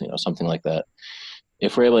few weeks, something like that.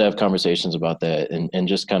 If we're able to have conversations about that and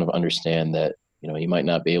just kind of understand that, you might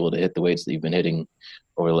not be able to hit the weights that you've been hitting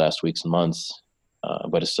over the last weeks and months,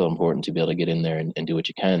 but it's still important to be able to get in there and do what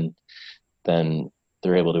you can, then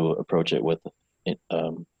they're able to approach it with,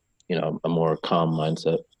 a more calm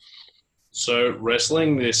mindset. So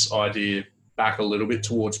wrestling this idea back a little bit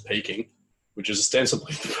towards peaking, which is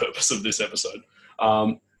ostensibly the purpose of this episode.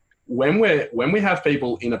 When we have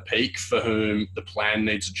people in a peak for whom the plan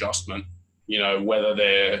needs adjustment, whether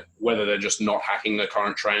they're just not hacking the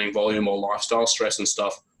current training volume or lifestyle stress and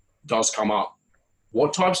stuff does come up,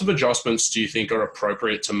 what types of adjustments do you think are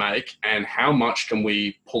appropriate to make, and how much can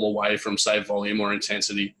we pull away from, say, volume or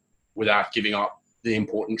intensity without giving up the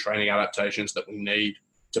important training adaptations that we need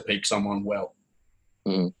to peak someone well?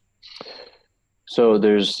 Mm-hmm. So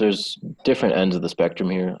there's different ends of the spectrum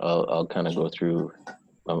here. I'll kind of go through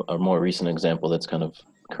a more recent example that's kind of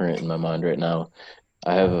current in my mind right now.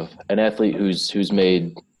 I have an athlete who's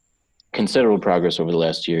made considerable progress over the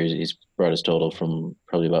last year. He's brought his total from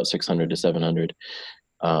probably about 600 to 700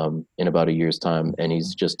 in about a year's time, and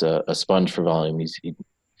he's just a sponge for volume. He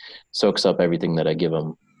soaks up everything that I give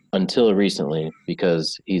him, until recently,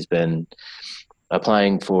 because he's been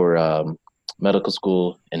applying for medical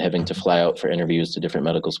school and having to fly out for interviews to different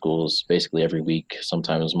medical schools basically every week,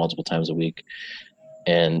 sometimes multiple times a week.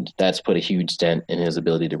 And that's put a huge dent in his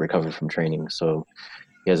ability to recover from training. So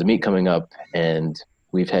he has a meet coming up, and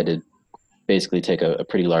we've had to basically take a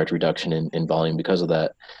pretty large reduction in volume because of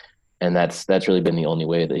that. And that's really been the only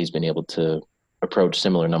way that he's been able to approach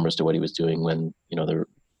similar numbers to what he was doing when, the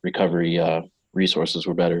recovery resources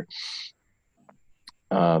were better.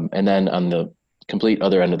 And then on the complete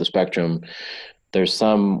other end of the spectrum, there's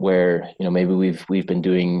some where, maybe we've been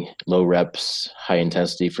doing low reps, high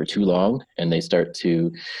intensity for too long, and they start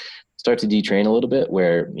to detrain a little bit,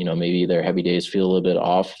 where, maybe their heavy days feel a little bit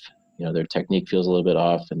off, their technique feels a little bit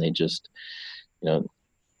off, and they just,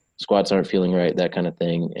 squats aren't feeling right, that kind of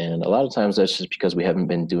thing. And a lot of times that's just because we haven't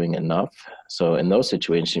been doing enough. So in those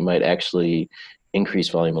situations, you might actually increase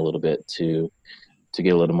volume a little bit to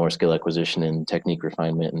get a little more skill acquisition and technique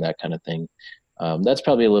refinement and that kind of thing. That's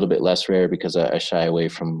probably a little bit less rare because I shy away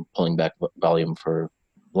from pulling back volume for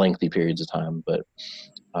lengthy periods of time. But,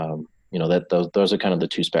 those are kind of the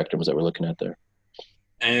two spectrums that we're looking at there.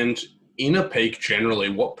 And in a peak, generally,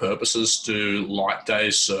 what purposes do light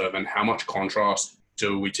days serve, and how much contrast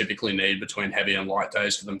do we typically need between heavy and light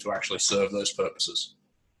days for them to actually serve those purposes?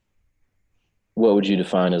 What would you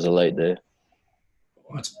define as a light day?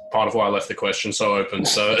 That's part of why I left the question so open.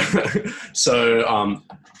 So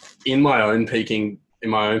in my own peaking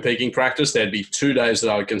practice, there'd be 2 days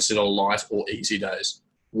that I would consider light or easy days.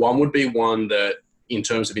 One would be one that, in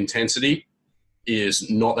terms of intensity, is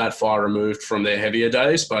not that far removed from their heavier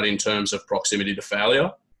days, but in terms of proximity to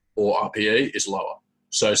failure or RPE is lower.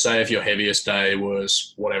 So say if your heaviest day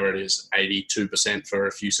was whatever it is, 82% for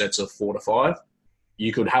a few sets of 4 to 5,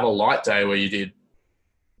 you could have a light day where you did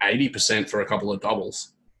 80% for a couple of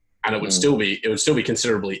doubles, and it would still be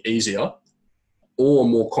considerably easier. Or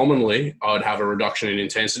more commonly, I would have a reduction in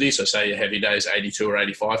intensity. So say your heavy day is 82 or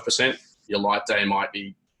 85%, your light day might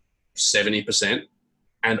be 70%,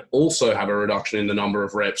 and also have a reduction in the number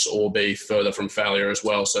of reps or be further from failure as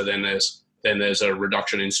well. So then there's a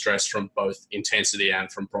reduction in stress from both intensity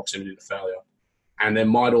and from proximity to failure. And there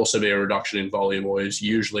might also be a reduction in volume, or is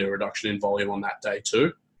usually a reduction in volume on that day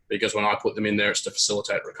too, because when I put them in there, it's to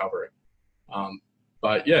facilitate recovery.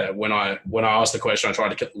 But yeah, when I asked the question, I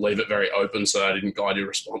tried to leave it very open so I didn't guide your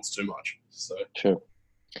response too much. So Sure.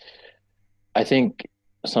 I think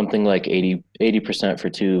something like 80% for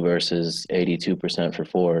 2 versus 82% for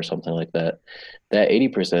 4 or something like that. That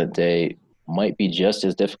 80% day might be just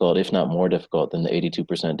as difficult, if not more difficult, than the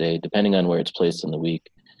 82% day, depending on where it's placed in the week.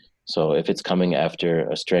 So if it's coming after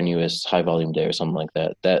a strenuous high volume day or something like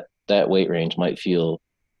that, that weight range might feel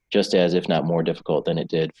just as, if not more difficult than it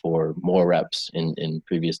did for more reps in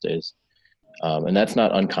previous days. And that's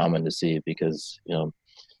not uncommon to see, because,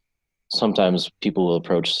 sometimes people will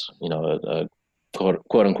approach, a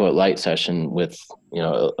quote unquote light session with,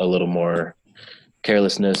 a little more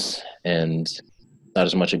carelessness and not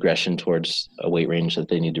as much aggression towards a weight range that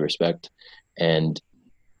they need to respect. And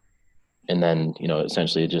then,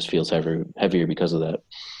 essentially it just feels heavier because of that.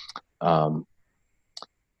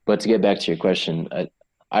 But to get back to your question,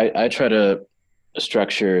 I try to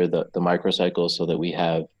structure the microcycle so that we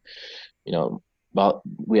have,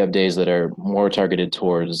 we have days that are more targeted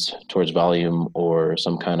towards volume or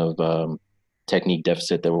some kind of technique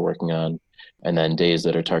deficit that we're working on, and then days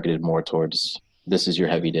that are targeted more towards, this is your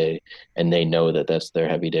heavy day, and they know that that's their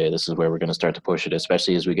heavy day. This is where we're going to start to push it,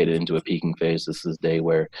 especially as we get into a peaking phase. This is the day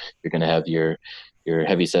where you're going to have your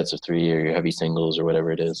heavy sets of 3 or your heavy singles or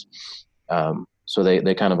whatever it is. So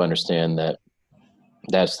they kind of understand that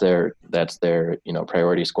that's their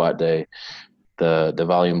priority squat day. The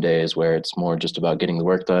volume day is where it's more just about getting the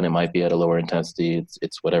work done. It might be at a lower intensity.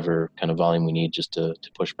 It's whatever kind of volume we need just to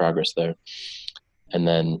push progress there. And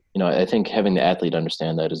then, I think having the athlete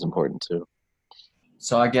understand that is important too.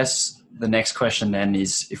 So I guess the next question then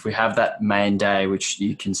is, if we have that main day, which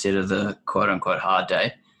you consider the quote unquote hard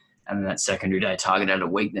day, and then that secondary day targeted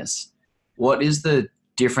at weakness, what is the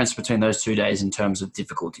difference between those 2 days in terms of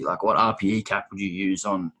difficulty? Like, what RPE cap would you use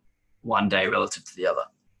on one day relative to the other?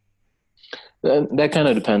 That kind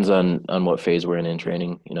of depends on what phase we're in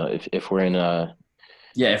training. If we're in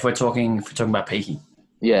if we're talking about peaking.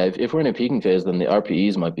 Yeah, if we're in a peaking phase, then the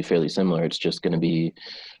RPEs might be fairly similar. It's just going to be,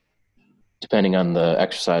 depending on the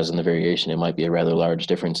exercise and the variation, it might be a rather large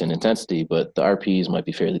difference in intensity, but the RPEs might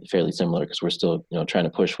be fairly similar, because we're still trying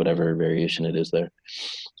to push whatever variation it is there.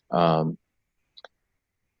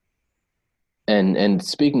 And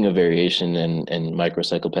speaking of variation and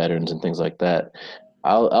microcycle patterns and things like that,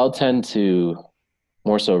 I'll tend to,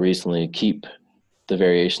 more so recently, keep the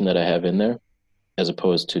variation that I have in there, as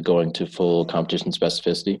opposed to going to full competition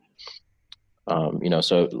specificity.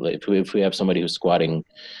 So if we have somebody who's squatting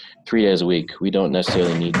 3 days a week, we don't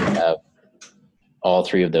necessarily need to have all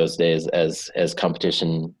 3 of those days as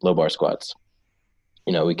competition low bar squats.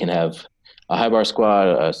 We can have a high bar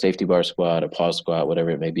squat, a safety bar squat, a pause squat, whatever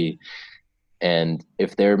it may be. And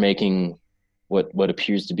if they're making what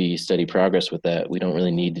appears to be steady progress with that, we don't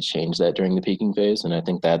really need to change that during the peaking phase. And I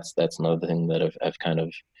think that's another thing that I've kind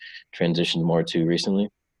of transitioned more to recently.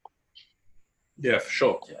 Yeah, for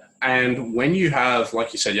sure. Yeah. And when you have,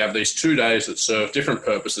 like you said, you have these 2 days that serve different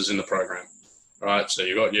purposes in the program, right? So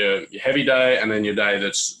you've got your heavy day, and then your day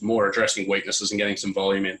that's more addressing weaknesses and getting some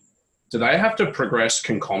volume in. Do they have to progress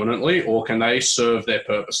concomitantly, or can they serve their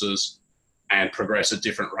purposes and progress at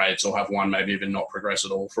different rates, or have one maybe even not progress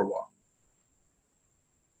at all for a while?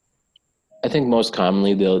 I think most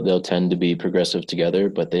commonly they'll tend to be progressive together,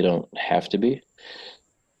 but they don't have to be.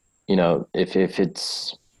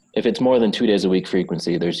 If it's more than 2 days a week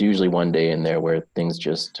frequency, there's usually one day in there where things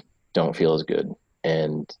just don't feel as good.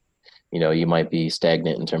 And, you might be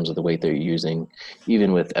stagnant in terms of the weight that you're using,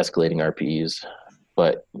 even with escalating RPEs.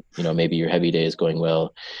 But, maybe your heavy day is going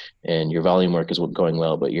well and your volume work is going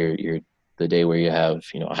well, but the day where you have,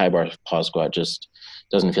 a high bar pause squat just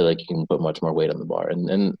doesn't feel like you can put much more weight on the bar.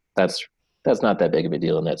 And that's not that big of a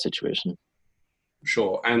deal in that situation.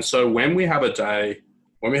 Sure. And so when we have a day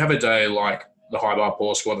like the high bar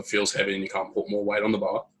pause squat that feels heavy and you can't put more weight on the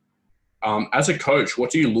bar, as a coach, what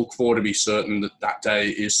do you look for to be certain that day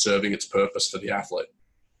is serving its purpose for the athlete?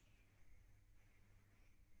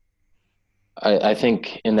 I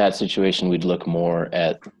think in that situation, we'd look more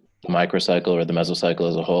at microcycle or the mesocycle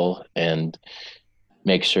as a whole, and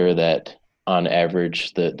make sure that on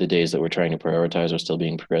average the days that we're trying to prioritize are still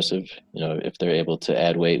being progressive. If they're able to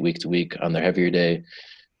add weight week to week on their heavier day,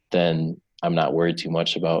 then I'm not worried too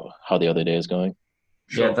much about how the other day is going.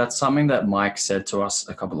 Sure. Yeah, that's something that Mike said to us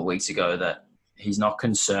a couple of weeks ago, that he's not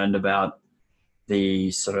concerned about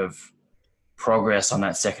the sort of progress on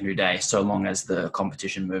that secondary day so long as the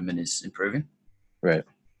competition movement is improving. Right.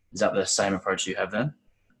 Is that the same approach you have then?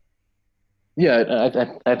 Yeah,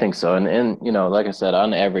 I think so. And like I said,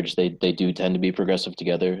 on average, they do tend to be progressive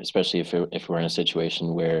together, especially if we're in a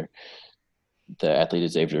situation where the athlete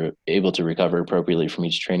is able to recover appropriately from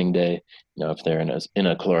each training day. If they're in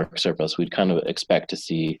a caloric surplus, we'd kind of expect to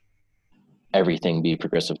see everything be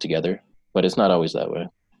progressive together, but it's not always that way.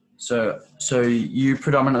 So you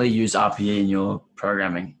predominantly use RPE in your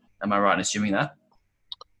programming. Am I right in assuming that?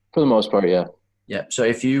 For the most part, yeah. Yeah. So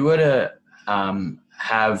if you were to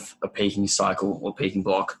have a peaking cycle or peaking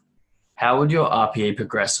block, how would your RPE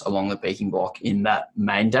progress along the peaking block in that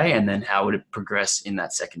main day, and then how would it progress in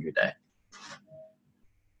that secondary day?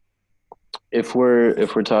 If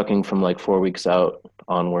we're talking from like 4 weeks out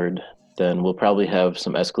onward, then we'll probably have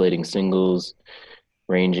some escalating singles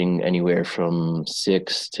ranging anywhere from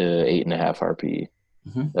 6 to 8.5 RPE.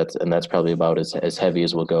 Mm-hmm. That's probably about as heavy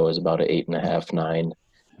as we'll go, is about an 8.5, 9.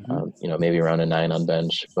 Mm-hmm. Maybe around a 9 on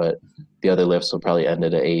bench, but the other lifts will probably end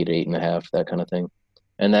at an 8, 8.5, that kind of thing.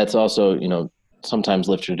 And that's also, sometimes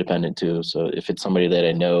lifter dependent too. So if it's somebody that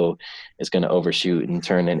I know is going to overshoot and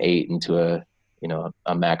turn an 8 into a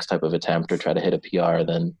max type of attempt or try to hit a PR,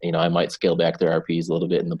 then, I might scale back their RPs a little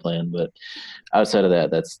bit in the plan. But outside of that,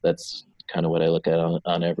 that's kind of what I look at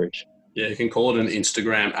on average. Yeah, you can call it an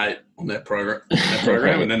Instagram 8 on that program,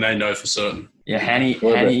 and then they know for certain. Yeah, Hanny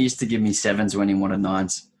used to give me 7s when he wanted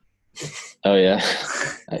 9s. Oh, yeah.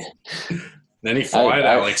 Then he fired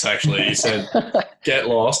Alex, actually. He said, get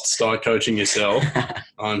lost, start coaching yourself.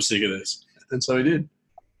 I'm sick of this. And so he did.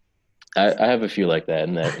 I have a few like that,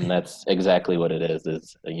 and that's exactly what it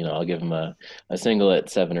is. I'll give him a single at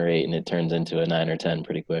 7 or 8, and it turns into a 9 or 10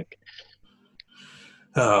 pretty quick.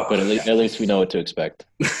 Oh. But at least we know what to expect.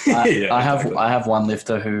 I have one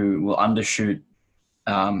lifter who will undershoot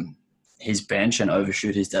his bench and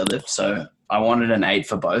overshoot his deadlift. So I wanted an 8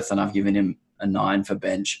 for both, and I've given him a 9 for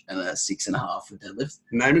bench and a 6.5 for deadlift.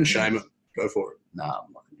 Name and shame it. Go for it. No,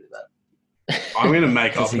 I'm not going to do that. I'm going to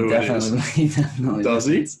make up who it is. He definitely does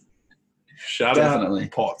he? Shout definitely.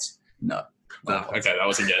 Out Potts. No. Okay, that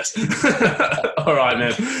was a guess. All right,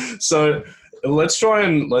 man. So let's try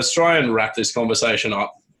and wrap this conversation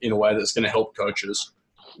up in a way that's going to help coaches.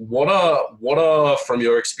 What are from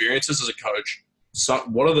your experiences as a coach,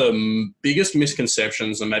 what are the biggest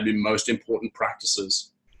misconceptions and maybe most important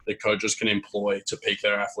practices that coaches can employ to peak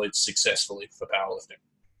their athletes successfully for powerlifting?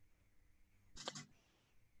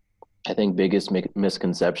 I think biggest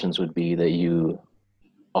misconceptions would be that you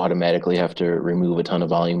automatically have to remove a ton of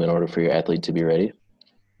volume in order for your athlete to be ready.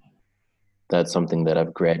 That's something that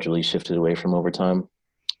I've gradually shifted away from over time,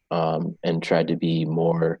 and tried to be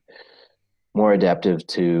more adaptive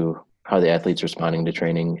to how the athlete's responding to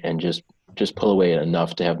training, and just pull away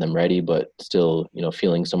enough to have them ready, but still,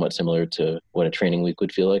 feeling somewhat similar to what a training week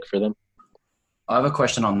would feel like for them. I have a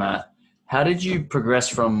question on that. How did you progress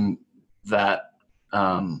from that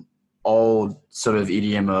old sort of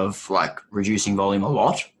idiom of like reducing volume a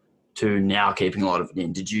lot to now keeping a lot of it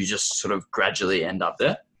in? Did you just sort of gradually end up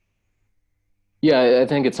there? Yeah, I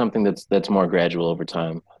think it's something that's more gradual over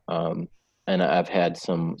time. And I've had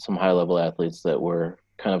some high level athletes that were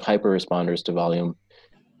kind of hyper responders to volume,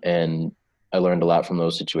 and I learned a lot from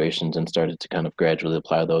those situations and started to kind of gradually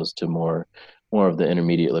apply those to more of the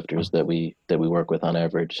intermediate lifters that we work with on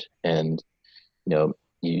average. And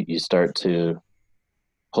you start to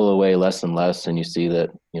pull away less and less, and you see that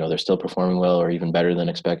they're still performing well or even better than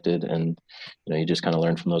expected, and you just kind of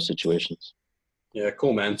learn from those situations. Yeah,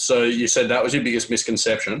 cool, man. So you said that was your biggest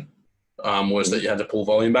misconception, was that you had to pull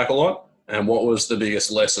volume back a lot. And what was the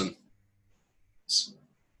biggest lesson?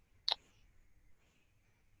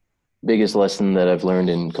 Biggest lesson that I've learned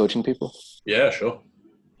in coaching people? Yeah, sure.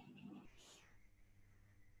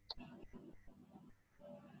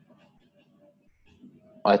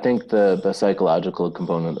 I think the psychological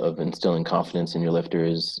component of instilling confidence in your lifter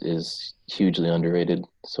is hugely underrated.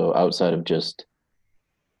 So outside of just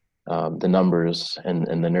the numbers and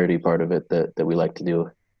the nerdy part of it that we like to do,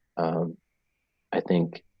 I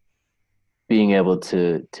think being able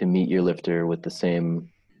to meet your lifter with the same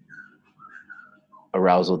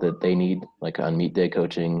arousal that they need, like on meet day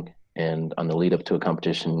coaching and on the lead up to a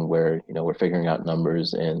competition where we're figuring out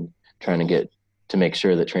numbers and trying to make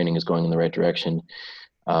sure that training is going in the right direction.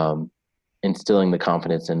 instilling the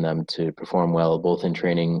confidence in them to perform well, both in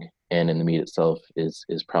training and in the meet itself, is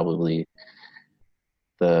probably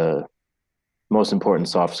the most important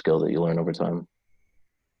soft skill that you learn over time.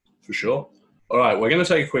 For sure. All right, we're going to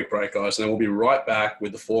take a quick break, guys, and then we'll be right back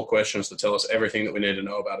with the 4 questions to tell us everything that we need to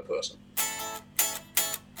know about a person.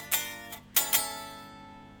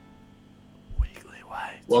 Weekly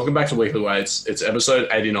Weights. Welcome back to Weekly Weights. It's episode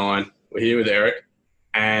 89. We're here with Eric,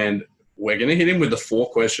 and we're going to hit him with the 4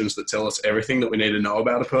 questions that tell us everything that we need to know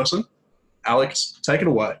about a person. Alex, take it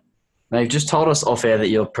away. Now, you've just told us off air that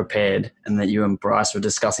you're prepared and that you and Bryce were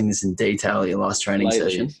discussing this in detail at your last training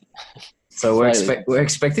session. So we're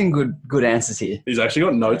expecting good answers here. He's actually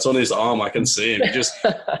got notes on his arm. I can see him.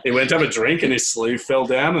 He went to have a drink and his sleeve fell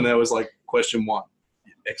down, and there was like question 1.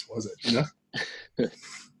 X was it? You know.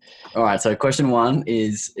 All right. So question 1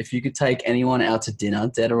 is: if you could take anyone out to dinner,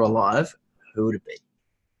 dead or alive, who would it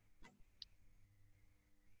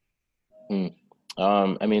be?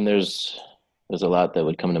 I mean, there's a lot that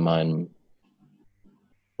would come to mind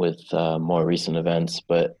with more recent events,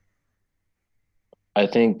 but I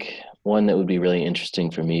think one that would be really interesting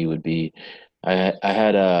for me would be I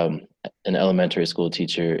had an elementary school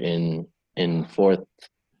teacher in 4th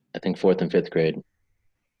and 5th grade.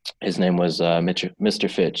 His name was Mr.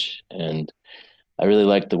 Fitch, and I really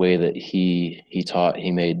liked the way that he taught. He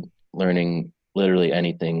made learning literally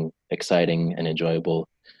anything exciting and enjoyable,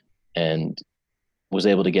 and was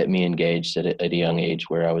able to get me engaged at a young age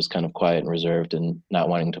where I was kind of quiet and reserved and not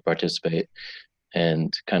wanting to participate,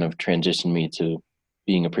 and kind of transitioned me to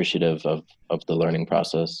being appreciative of the learning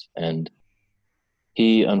process. And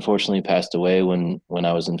he unfortunately passed away when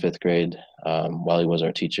I was in 5th grade, while he was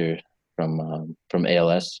our teacher from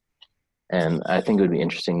ALS. And I think it would be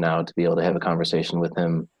interesting now to be able to have a conversation with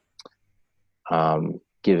him,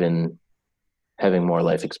 given having more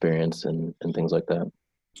life experience and things like that.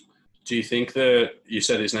 Do you think that you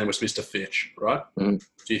said his name was Mr. Fitch, right? Mm-hmm.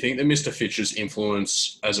 Do you think that Mr. Fitch's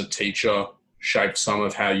influence as a teacher shaped some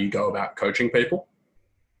of how you go about coaching people?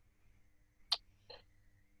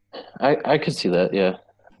 I could see that, yeah.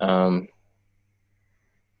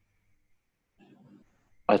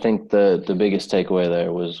 I think the biggest takeaway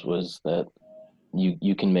there was that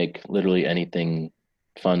you can make literally anything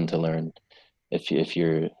fun to learn if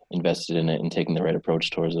you're invested in it and taking the right approach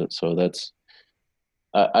towards it. So that's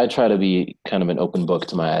I try to be kind of an open book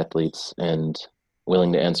to my athletes and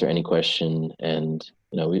willing to answer any question, and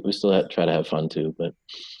we still try to have fun too. But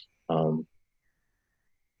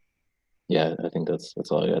yeah, I think that's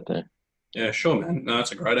all I got there. Yeah, sure, man. No,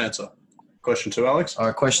 that's a great answer. Question 2, Alex. All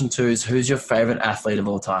right. Question 2 is: who's your favorite athlete of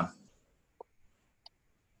all time?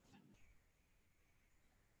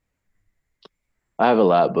 I have a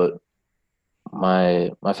lot, but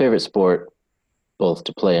my favorite sport, both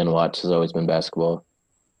to play and watch, has always been basketball.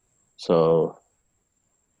 So,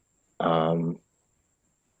 I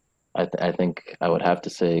think I would have to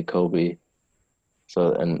say Kobe.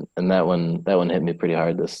 So, and that one hit me pretty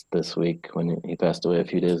hard this week when he passed away a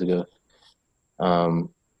few days ago.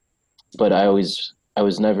 But I was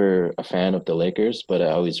never a fan of the Lakers, but I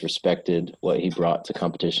always respected what he brought to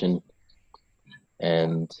competition,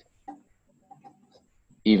 and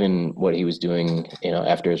even what he was doing,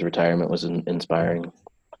 after his retirement was inspiring.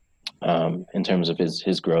 In terms of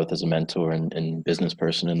his growth as a mentor and business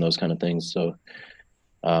person and those kind of things. So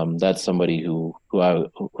that's somebody who I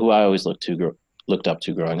always looked up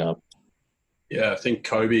to growing up. Yeah, I think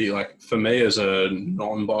Kobe, like for me as a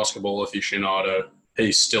non-basketball aficionado,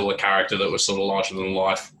 he's still a character that was sort of larger than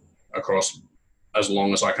life across as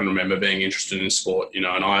long as I can remember being interested in sport. And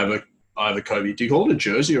I have a Kobe. Do you call it a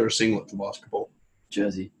jersey or a singlet for basketball?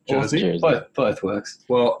 Jersey. Jersey. Both works.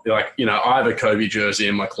 Well, I have a Kobe jersey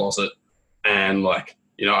in my closet, and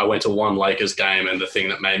I went to one Lakers game, and the thing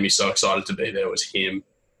that made me so excited to be there was him.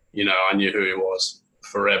 I knew who he was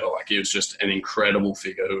forever. Like, he was just an incredible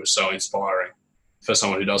figure who was so inspiring for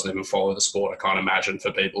someone who doesn't even follow the sport. I can't imagine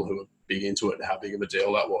for people who are big into it how big of a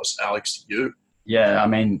deal that was. Alex, you? Yeah, I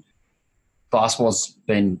mean, basketball's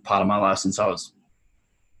been part of my life since I was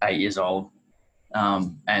 8 years old.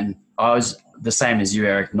 And I was the same as you,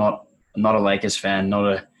 Eric, not a Lakers fan, not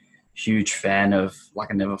a huge fan of,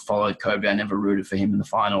 I never followed Kobe. I never rooted for him in the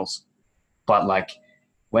finals. But,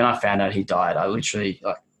 when I found out he died, I literally,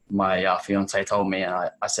 my fiance told me,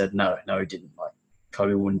 and I said, no, he didn't.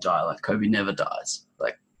 Kobe wouldn't die. Kobe never dies.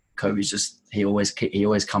 Kobe's just, he always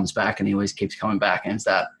comes back, and he always keeps coming back. And it's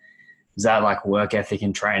that work ethic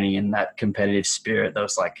and training and that competitive spirit that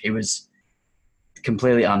was he was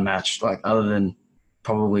completely unmatched. Other than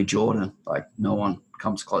probably Jordan, no one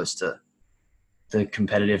comes close to the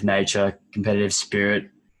competitive nature, competitive spirit.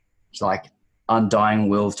 It's undying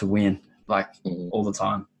will to win, like all the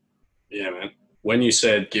time. Yeah, man. When you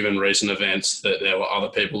said, given recent events, that there were other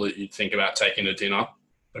people that you'd think about taking to dinner,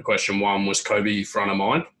 the question one was Kobe front of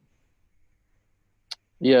mind?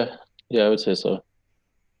 Yeah, I would say so.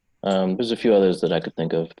 There's a few others that I could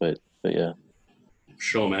think of, but yeah.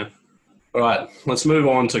 Sure, man. All right, let's move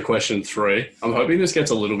on to question 3. I'm hoping this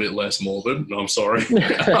gets a little bit less morbid. No, I'm sorry.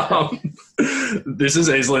 This is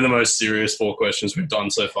easily the most serious 4 questions we've done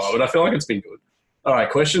so far, but I feel like it's been good. All right,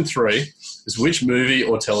 question 3 is, which movie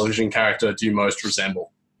or television character do you most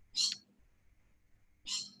resemble?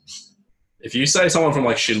 If you say someone from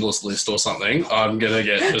like Schindler's List or something, I'm going to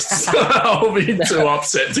get just, I'll be too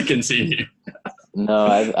upset to continue.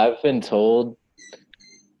 No, I've been told,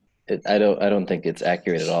 I don't think it's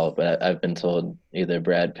accurate at all, but I've been told either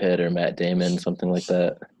Brad Pitt or Matt Damon, something like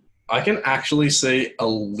that. I can actually see a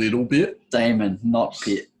little bit. Damon, not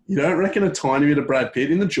Pitt. You don't reckon a tiny bit of Brad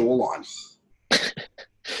Pitt in the jawline?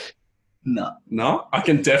 No. No? I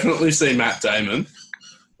can definitely see Matt Damon.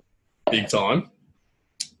 Big time.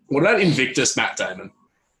 What about Invictus Matt Damon?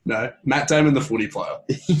 No, Matt Damon, the footy player.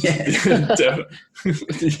 Yeah.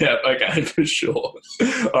 Yeah, okay, for sure.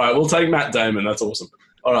 All right, we'll take Matt Damon. That's awesome.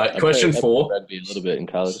 All right, question 4. That'd be a little bit in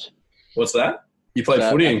college. What's that? You played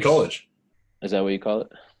footy in college? Is that what you call it?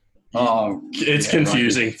 Oh, it's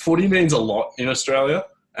confusing. Right. Footy means a lot in Australia,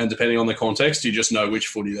 and depending on the context, you just know which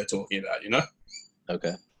footy they're talking about, you know?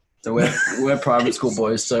 Okay. So we're private school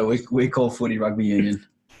boys, so we call footy rugby union.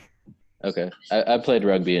 Okay. I played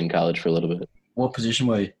rugby in college for a little bit. What position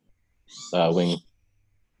were you? Wing.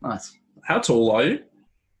 Nice. How tall are you?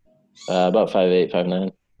 About 5'8",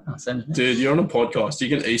 5'9". Oh, dude, you're on a podcast. You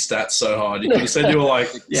can e-stats so hard. You could have said you were like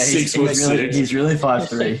 6'6". He's really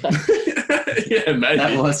 5'3". Yeah, maybe.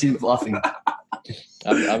 That was him bluffing.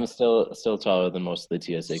 I'm still taller than most of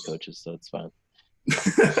the TSA coaches, so it's fine.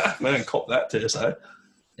 Man, cop that TSA.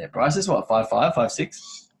 Yeah, Bryce is what, 5'5", 5'6"?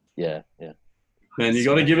 Yeah. Man, you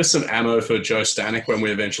got to give us some ammo for Joe Stanek when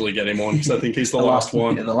we eventually get him on, because I think he's the last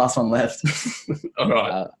one. Yeah, the last one left. All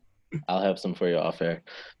right. I'll have some for you off air.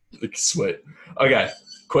 Sweet. Okay,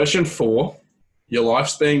 question 4. Your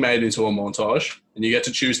life's being made into a montage, and you get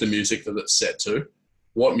to choose the music that it's set to.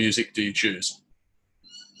 What music do you choose?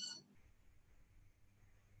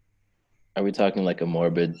 Are we talking like a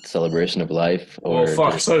morbid celebration of life? Or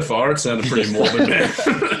so far it sounded pretty morbid, man.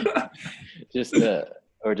 just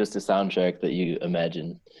a soundtrack that you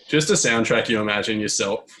imagine. Just a soundtrack you imagine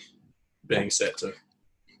yourself being set to.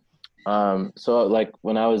 So like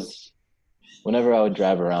whenever I would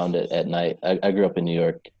drive around at night, I grew up in New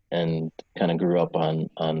York and kind of grew up on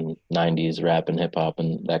 90s rap and hip hop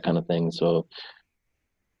and that kind of thing. So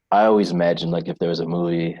I always imagined like if there was a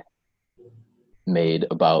movie made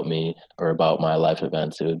about me or about my life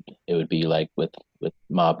events, it would be like with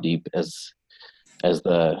Mobb Deep as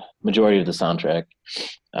the majority of the soundtrack,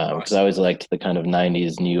 because I always liked the kind of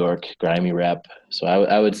 90s New York grimy rap. So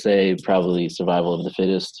I would say probably Survival of the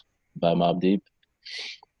Fittest by Mobb Deep.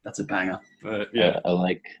 That's a banger. Yeah. I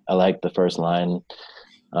like the first line.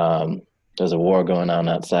 There's a war going on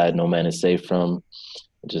outside no man is safe from.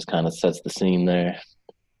 It just kind of sets the scene there.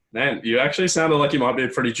 Man, you actually sounded like you might be a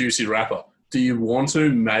pretty juicy rapper. Do you want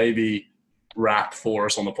to maybe rap for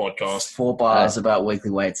us on the podcast? 4 bars about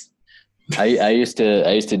weekly weights. I used to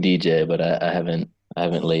DJ, but I haven't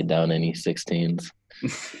laid down any 16s.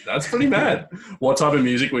 That's pretty bad. What type of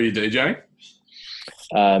music were you DJing?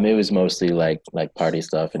 It was mostly like party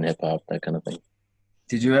stuff and hip hop, that kind of thing.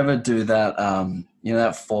 Did you ever do that?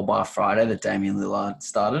 That 4 Bar Friday that Damian Lillard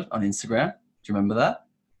started on Instagram? Do you remember that?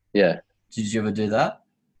 Yeah. Did you ever do that?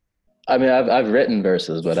 I mean, I've written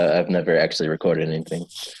verses, but I've never actually recorded anything.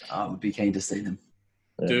 I would be keen to see them.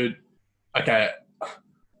 Yeah. Dude, okay.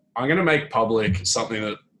 I'm going to make public something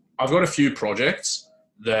that I've got a few projects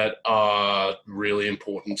that are really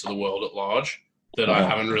important to the world at large that I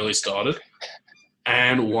haven't really started.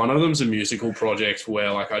 And one of them's a musical project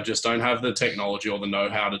where like I just don't have the technology or the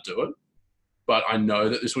know-how to do it, but I know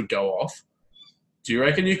that this would go off. Do you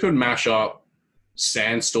reckon you could mash up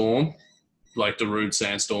Sandstorm, like Darude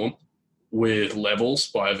Sandstorm, with Levels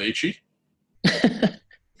by Avicii?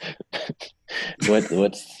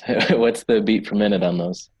 What's the beat per minute on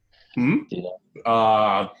those?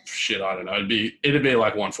 Shit, I don't know. It'd be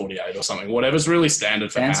like 148 or something. Whatever's really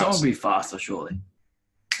standard for house. Sandstorm would be faster, surely.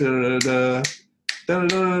 Yeah, some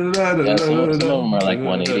of them are like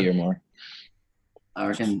 180 or more. I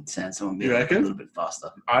reckon Sandstorm would be You a reckon? little bit faster.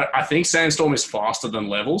 I think Sandstorm is faster than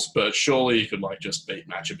Levels, but surely you could like just beat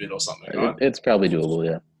match a bit or something, right? It's probably doable,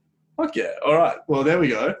 yeah. Fuck yeah. All right. Well, there we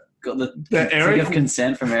go. Got the Eric- tick of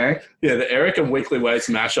consent from Eric. Yeah, the Eric and Weekly Weights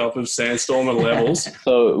mashup of Sandstorm and Levels.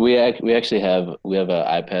 So we actually have an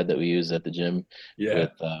iPad that we use at the gym Yeah.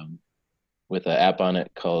 with an app on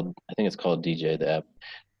it called, I think it's called DJ, the app.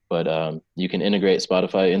 But you can integrate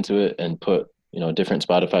Spotify into it and put, different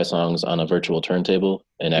Spotify songs on a virtual turntable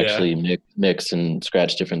and actually mix and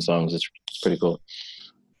scratch different songs. It's pretty cool.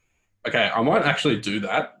 Okay, I might actually do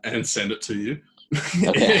that and send it to you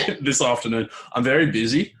Okay. this afternoon. I'm very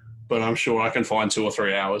busy, but I'm sure I can find 2 or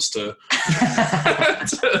 3 hours to.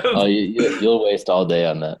 Oh, you'll waste all day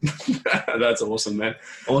on that. That's awesome, man.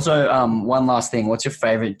 Also, one last thing. What's your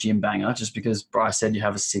favorite gym banger? Just because Bryce said you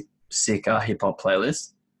have a sick hip hop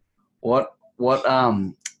playlist. What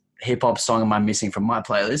hip hop song am I missing from my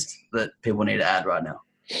playlist that people need to add right now?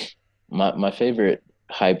 My favorite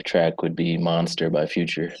hype track would be Monster by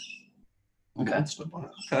Future. Okay.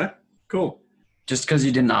 Okay, cool. Just because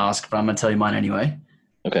you didn't ask, but I'm gonna tell you mine anyway.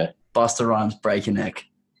 Okay. Busta Rhymes, Break Your Neck.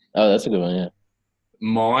 Oh, that's a good one, yeah.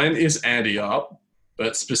 Mine is Andy Up,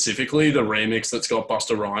 but specifically the remix that's got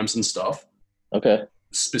Busta Rhymes and stuff. Okay.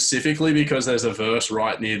 Specifically because there's a verse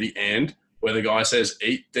right near the end where the guy says,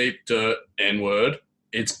 "Eat deep dirt, N-word."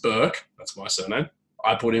 It's Burke. That's my surname.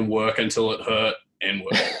 I put in work until it hurt,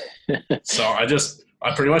 N-word. So I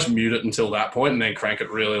pretty much mute it until that point and then crank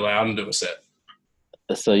it really loud and do a set.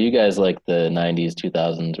 So you guys like the 90s,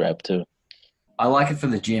 2000s rap too? I like it for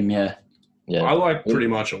the gym, yeah. Yeah. I like pretty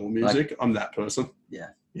much all music. I'm that person. Yeah.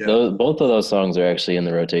 Both of those songs are actually in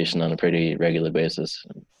the rotation on a pretty regular basis.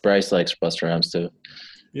 Bryce likes Busta Rhymes too.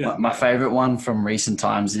 Yeah. My favorite one from recent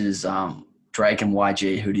times is Drake and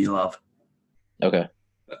YG, Who Do You Love? Okay.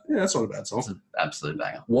 Yeah, that's not a bad song. It's an absolute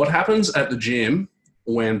banger. What happens at the gym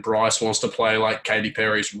when Bryce wants to play like Katy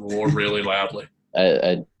Perry's Raw really loudly?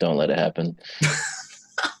 I don't let it happen.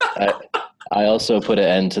 I also put an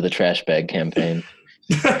end to the trash bag campaign.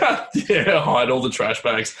 Yeah, hide all the trash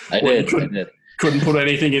bags. I Well, did. Couldn't put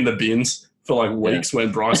anything in the bins for like weeks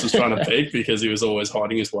when Bryce was trying to peak because he was always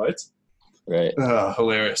hiding his weights. Right.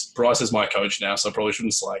 Hilarious. Bryce is my coach now, so I probably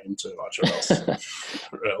shouldn't slag him too much or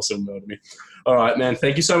else he'll murder me. All right, man.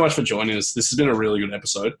 Thank you so much for joining us. This has been a really good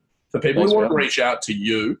episode. For people Thanks who for want to having me. reach out to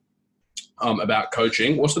you about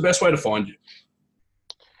coaching, what's the best way to find you?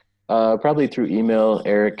 Probably through email,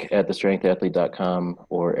 eric@thestrengthathlete.com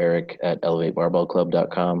or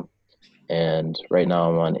eric@elevatebarbellclub.com. And right now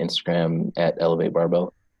I'm on Instagram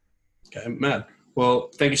 @elevatebarbell. Okay, man. Well,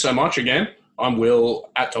 thank you so much again. I'm Will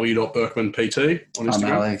at w.berkmanpt on I'm Instagram.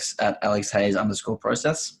 Alex at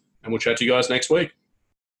AlexHayes_process. And we'll chat to you guys next week.